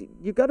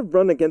 You gotta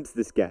run against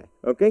this guy,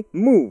 okay?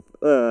 Move.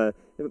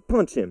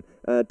 Punch him.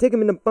 Take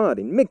him in the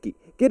body. Mickey,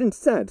 get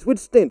inside. Switch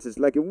stances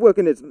like you're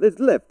working his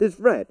left, his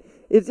right.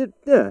 Is it,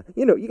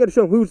 you gotta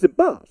show him who's the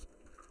boss.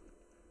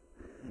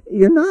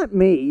 You're not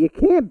me. You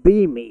can't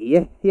be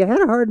me. You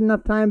had a hard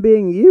enough time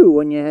being you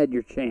when you had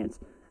your chance.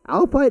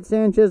 I'll fight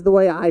Sanchez the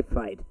way I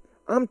fight.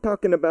 I'm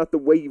talking about the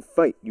way you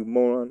fight, you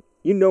moron.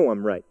 You know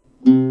I'm right.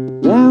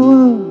 That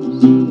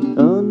was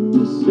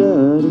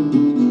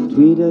Understudy.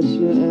 Tweet us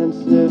your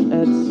answer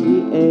at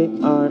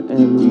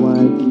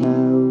CARNY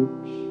Couch.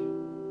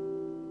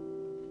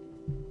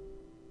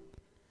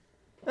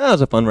 That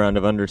was a fun round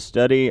of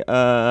Understudy.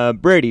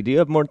 Brady, do you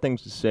have more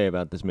things to say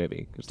about this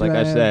movie? Because like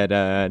I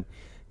said,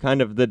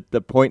 kind of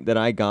the point that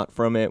I got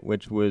from it,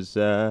 which was,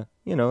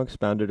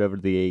 expounded over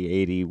the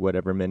 80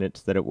 whatever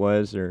minutes that it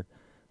was, or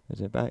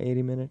is it about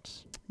 80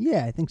 minutes?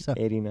 Yeah, I think so.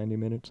 80, 90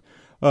 minutes.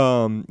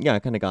 I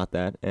kind of got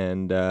that,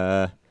 and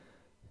I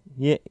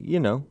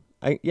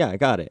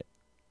got it.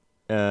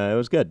 It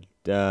was good.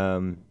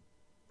 You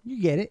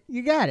get it.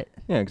 You got it.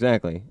 Yeah,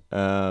 exactly.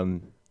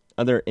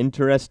 Other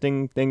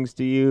interesting things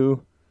to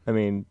you? I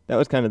mean, that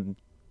was kind of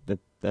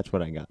that's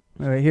what I got.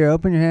 All right, here,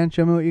 open your hand.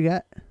 Show me what you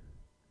got.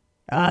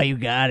 Oh, you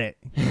got it.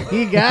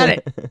 You got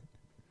it.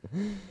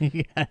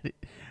 You got it.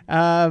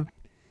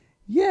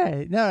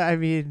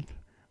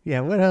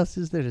 What else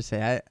is there to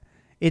say?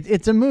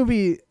 It's a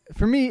movie,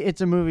 for me, it's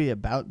a movie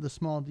about the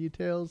small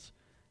details.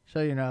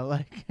 So,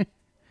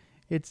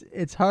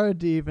 it's hard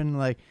to even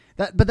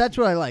that, but that's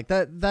what I like.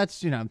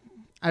 That's,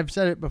 I've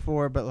said it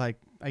before, but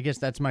I guess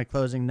that's my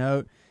closing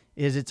note,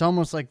 is it's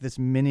almost like this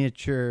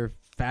miniature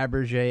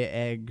Fabergé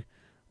egg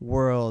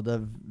world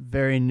of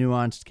very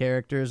nuanced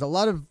characters. A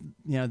lot of,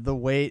 the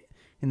weight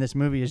in this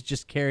movie is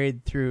just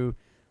carried through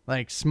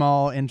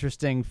small,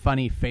 interesting,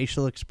 funny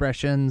facial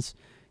expressions.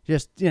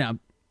 Just,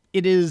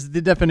 it is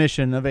the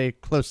definition of a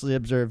closely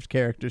observed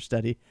character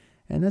study.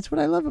 And that's what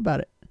I love about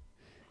it.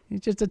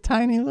 It's just a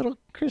tiny little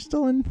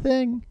crystalline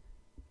thing.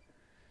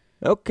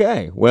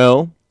 Okay,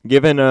 well,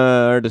 given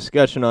our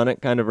discussion on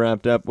it kind of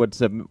wrapped up what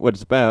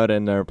it's about,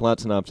 and our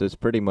plot synopsis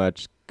pretty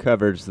much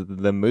covers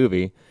the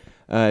movie.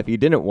 If you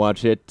didn't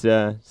watch it,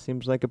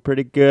 seems like a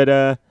pretty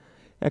good,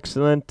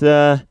 excellent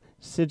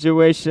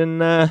situation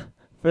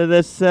for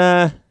this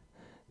to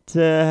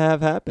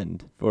have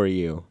happened for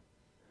you.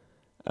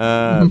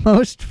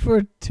 Most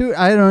for two.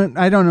 I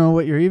don't know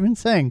what you're even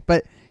saying,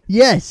 but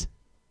yes.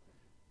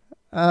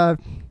 I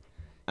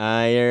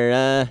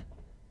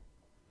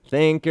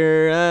think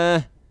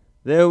that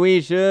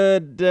we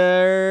should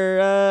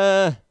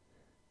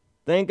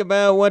think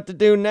about what to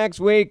do next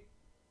week.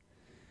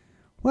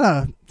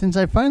 Well, since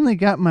I finally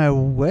got my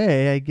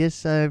way, I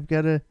guess I've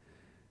got to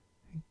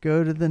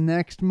go to the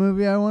next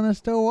movie I want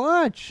us to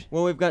watch.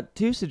 Well, we've got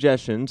two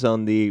suggestions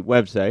on the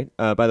website.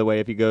 By the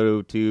way, if you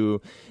go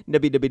to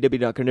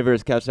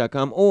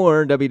www.carnivorouscouch.com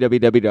or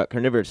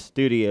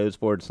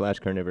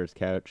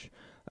www.carnivorousstudios.com/carnivorouscouch,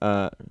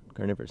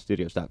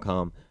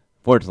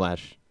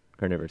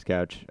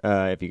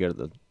 carnivorousstudios.com/carnivorouscouch. If you go to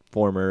the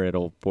former,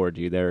 it'll forward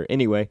you there.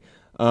 Anyway,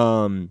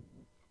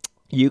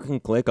 you can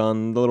click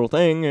on the little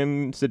thing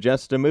and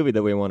suggest a movie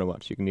that we want to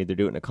watch. You can either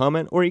do it in a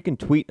comment, or you can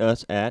tweet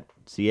us at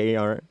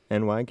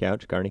CARNY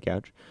Couch, Carney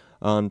Couch,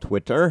 on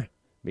Twitter.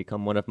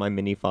 become one of my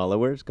mini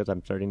followers because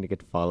I'm starting to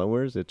get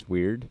followers. It's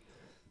weird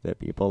that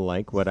people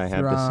like what I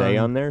have to say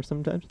Throng. on there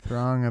sometimes.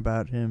 Wrong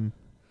about him.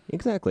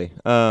 Exactly.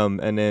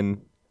 And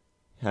then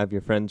have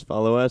your friends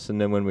follow us, and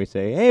then when we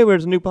say, hey,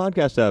 there's a new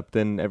podcast up,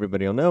 then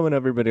everybody will know and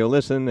everybody will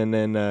listen, and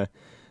then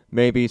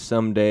maybe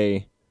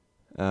someday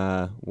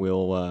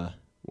we'll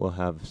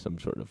have some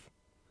sort of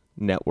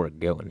network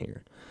going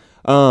here.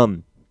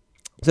 So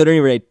at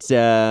any rate,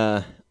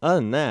 other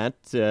than that,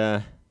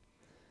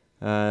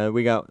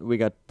 we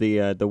got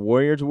the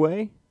Warriors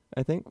Way,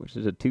 I think, which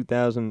is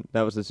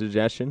that was a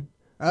suggestion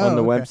on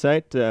the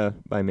website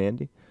by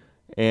Mandy.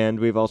 And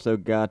we've also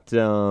got,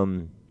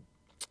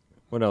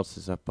 what else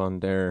is up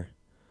on there?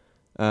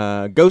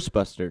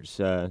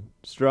 Ghostbusters.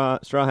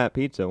 Straw Hat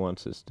Pizza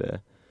wants us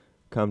to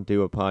come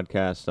do a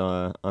podcast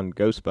on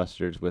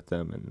Ghostbusters with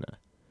them. And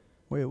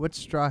Wait, what's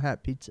Straw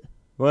Hat Pizza?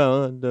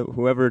 well,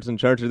 whoever's in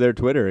charge of their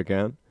Twitter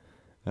account,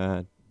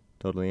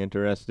 totally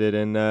interested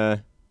in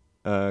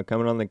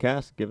coming on the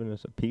cast, giving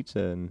us a pizza,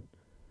 and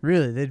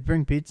Really? They'd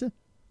bring pizza?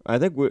 I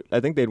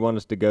think they'd want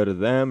us to go to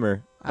them,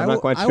 or I'm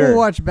not quite I sure. will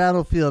watch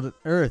Battlefield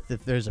Earth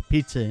if there's a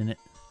pizza in it.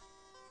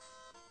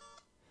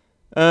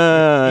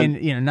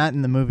 Not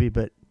in the movie,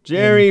 but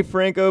Jerry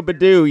Franco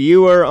Badu,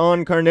 you are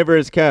on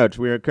Carnivorous Couch.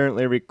 We are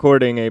currently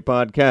recording a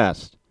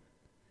podcast.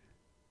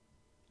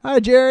 Hi,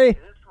 Jerry.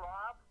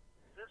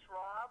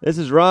 This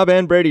is Rob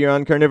and Brady. You're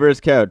on Carnivorous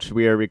Couch.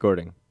 We are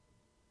recording.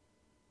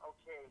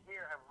 Okay,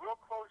 here, I'm real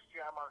close to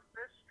you. I'm on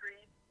 5th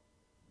Street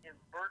in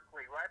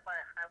Berkeley, right by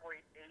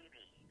Highway 80.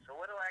 So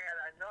what do I got?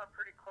 I know I'm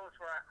pretty close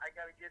where I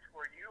got to get to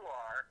where you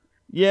are.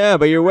 Yeah,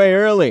 but you're way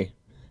early.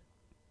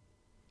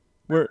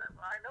 I know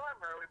I'm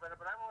early, but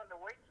I'm willing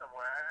to wait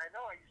somewhere. I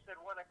know you said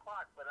 1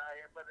 o'clock, but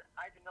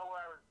I didn't know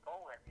where I was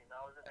going, you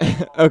know.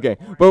 Okay,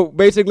 well,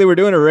 basically we're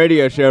doing a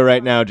radio show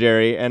right now,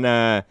 Jerry, and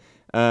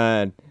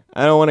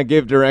I don't want to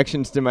give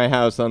directions to my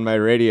house on my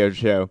radio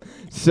show,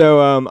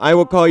 so I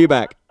will call you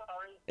back.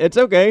 Sorry. It's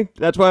okay.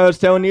 That's why I was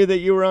telling you that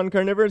you were on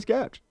Carnivorous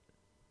Couch.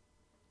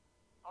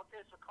 Okay,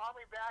 so call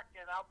me back,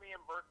 and I'll be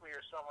in Berkeley or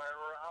somewhere,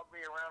 or I'll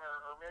be around,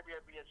 or maybe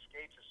I'll be at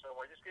Skates or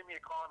somewhere. Just give me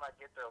a call and I'll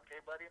get there, okay,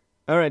 buddy?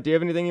 All right, do you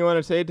have anything you want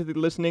to say to the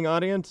listening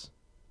audience?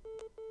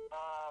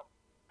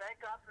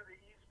 Thank God for the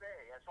East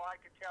Bay. That's all I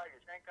can tell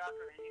you. Thank God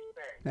for the East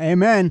Bay.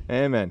 Amen.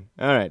 Amen.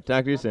 All right,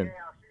 talk to you soon. Okay,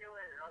 I'll see you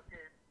later.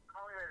 Okay,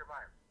 call me later.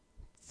 Bye.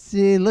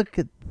 See, look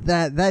at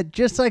that. That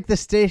just like the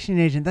station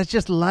agent. That's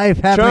just life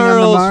happening on the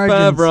Charles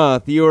margins.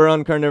 Favroth, you are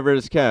on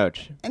Carnivorous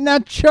Couch. And now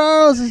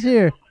Charles is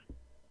here.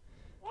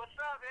 What's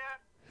up,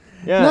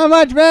 man? Yeah. Not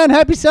much, man.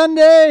 Happy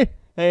Sunday.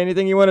 Hey,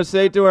 anything you want to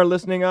say to our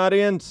listening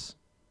audience?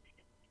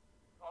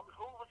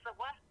 Who? What's up?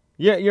 What?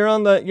 Yeah, you're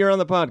on the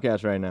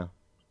podcast right now.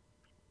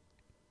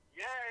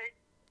 Yay.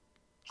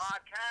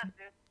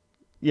 Podcasting.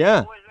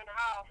 Yeah. Boys in the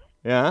house.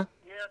 Yeah.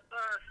 Yes,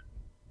 sir.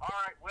 All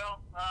right.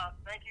 Well,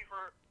 thank you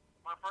for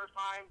my first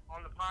time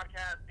on the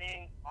podcast,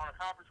 being on a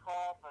conference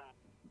call from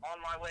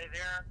on my way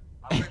there.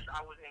 I wish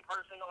I was in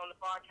person on the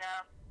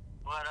podcast,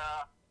 but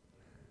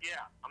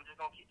yeah, I'm just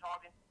gonna keep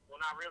talking. Well,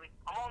 not really.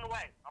 I'm on the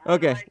way. I'm on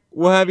the Okay. way.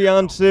 We'll have you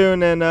on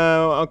soon, and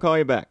I'll call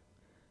you back.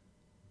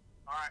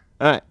 All right.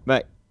 All right.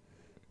 Bye.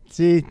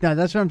 See, now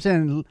that's what I'm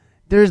saying.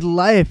 There's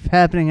life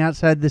happening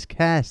outside this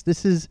cast.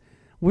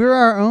 We're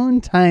our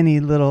own tiny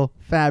little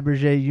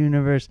Fabergé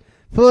universe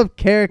full of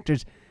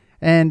characters,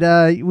 and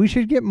we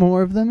should get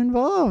more of them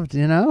involved,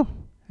 you know?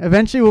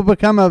 Eventually we'll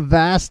become a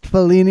vast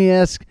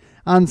Fellini-esque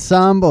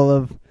ensemble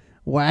of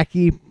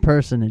wacky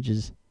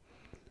personages.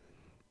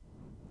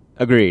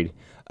 Agreed.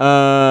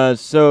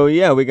 So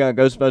yeah, we got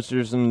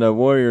Ghostbusters and the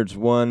Warriors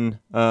 1.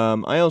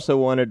 I also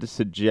wanted to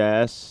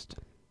suggest.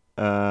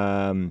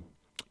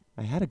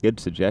 I had a good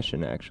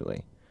suggestion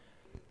actually.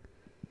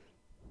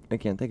 I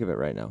can't think of it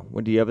right now.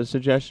 Do you have a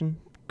suggestion?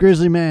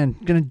 Grizzly Man,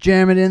 gonna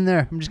jam it in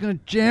there. I'm just gonna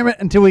jam it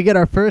until we get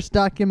our first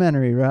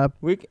documentary, Rob.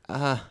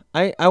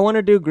 I want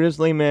to do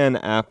Grizzly Man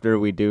after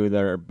we do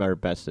our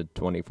best of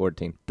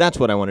 2014. That's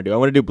what I want to do. I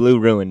want to do Blue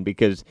Ruin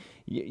because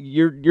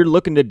you're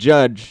looking to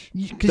judge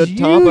Because the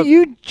top of.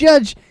 you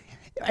judge,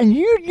 and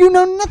you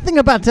know nothing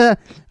about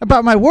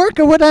my work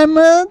or what I'm.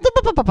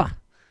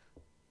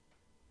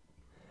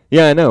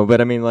 Yeah, I know, but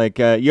I mean, like,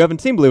 you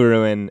haven't seen Blue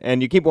Ruin,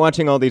 and you keep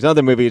watching all these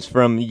other movies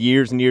from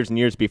years and years and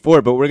years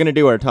before, but we're going to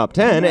do our top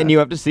 10, and you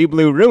have to see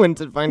Blue Ruin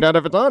to find out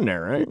if it's on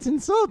there, right? It's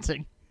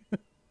insulting.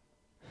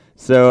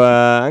 So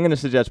I'm going to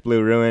suggest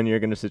Blue Ruin. You're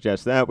going to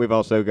suggest that. We've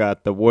also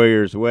got The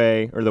Warrior's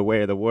Way, or The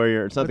Way of the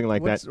Warrior, or something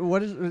like that.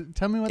 What is?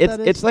 Tell me what It's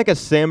that is. it's like a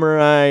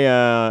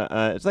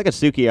samurai. It's like a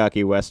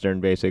sukiyaki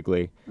western,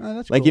 basically. Oh,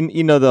 that's Like cool.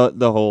 you know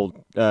the whole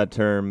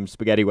term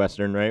spaghetti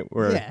western, right?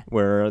 Yeah.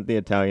 Where the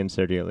Italian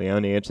Sergio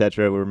Leone,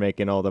 etc. Were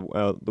making all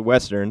the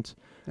westerns.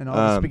 And all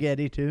the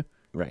spaghetti too.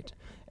 Right.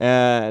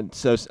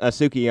 So a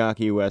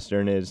sukiyaki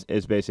western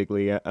is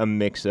basically a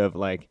mix of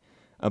like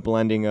a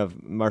blending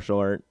of martial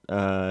art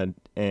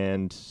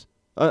and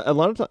a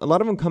lot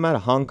of them come out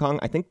of Hong Kong.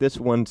 I think this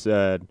one's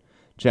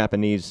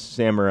Japanese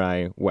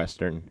samurai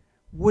western.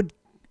 Would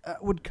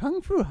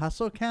Kung Fu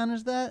Hustle count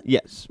as that?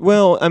 Yes.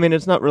 Well, I mean,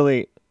 it's not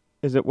really.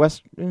 Is it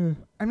West?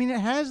 I mean, it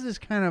has this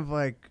kind of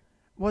like.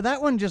 Well,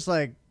 that one just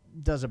like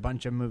does a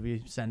bunch of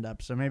movie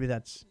send-ups, so maybe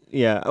that's.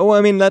 Yeah. Oh,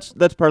 I mean, that's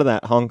part of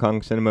that Hong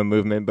Kong cinema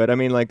movement. But I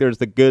mean, like, there's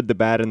the good, the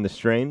bad, and the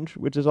strange,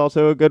 which is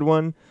also a good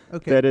one.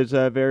 Okay. That is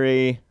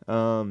very.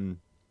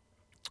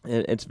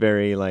 It's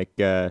very like.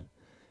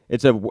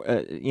 It's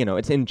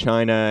it's in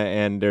China,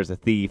 and there's a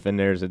thief, and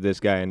there's this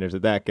guy, and there's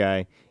that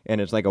guy,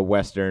 and it's like a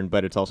Western,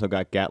 but it's also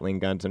got Gatling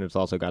guns, and it's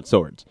also got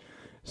swords.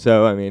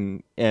 So, I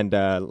mean, and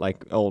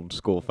like old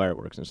school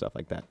fireworks and stuff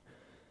like that.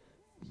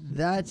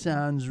 That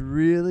sounds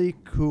really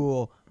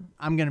cool.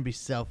 I'm going to be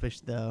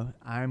selfish, though.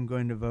 I'm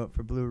going to vote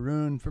for Blue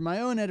Ruin for my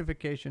own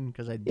edification,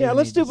 because I do Yeah,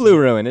 let's need do to Blue see-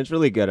 Ruin. It's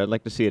really good. I'd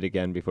like to see it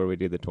again before we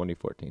do the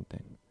 2014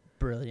 thing.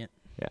 Brilliant.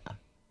 Yeah.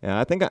 Yeah,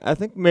 I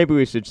think maybe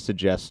we should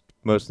suggest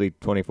mostly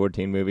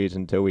 2014 movies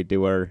until we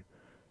do our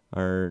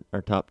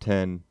top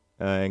 10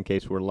 in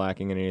case we're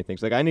lacking in anything.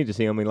 It's like, I need to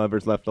see Only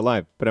Lovers Left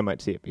Alive, but I might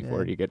see it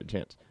before you get a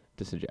chance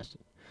to suggest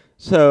it.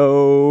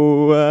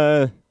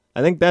 So,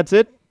 I think that's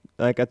it.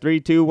 Like a 3,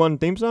 2, 1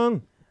 theme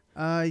song?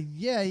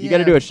 Yeah. You got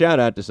to do a shout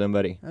out to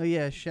somebody. Oh,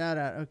 yeah, shout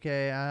out.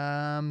 Okay,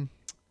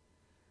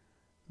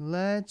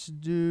 let's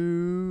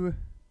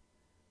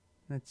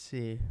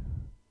see.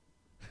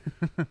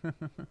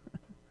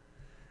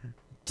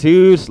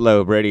 Too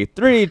slow, Brady.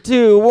 3,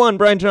 2, 1,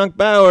 Brian Trunk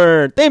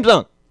Bauer. Theme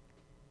song.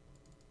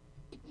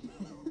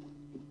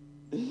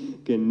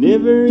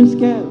 Carnivorous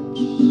couch,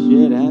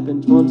 it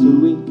happens once a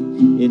week.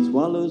 It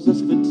swallows us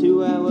for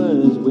 2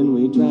 hours when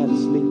we try to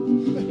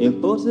sleep.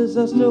 It forces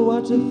us to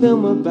watch a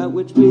film about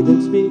which we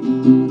then speak.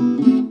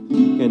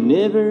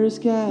 Carnivorous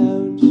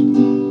couch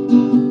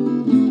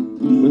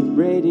with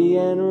Brady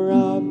and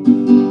Rob.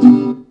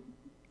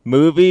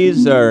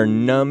 Movies are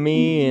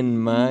nummy in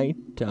my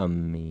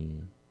tummy.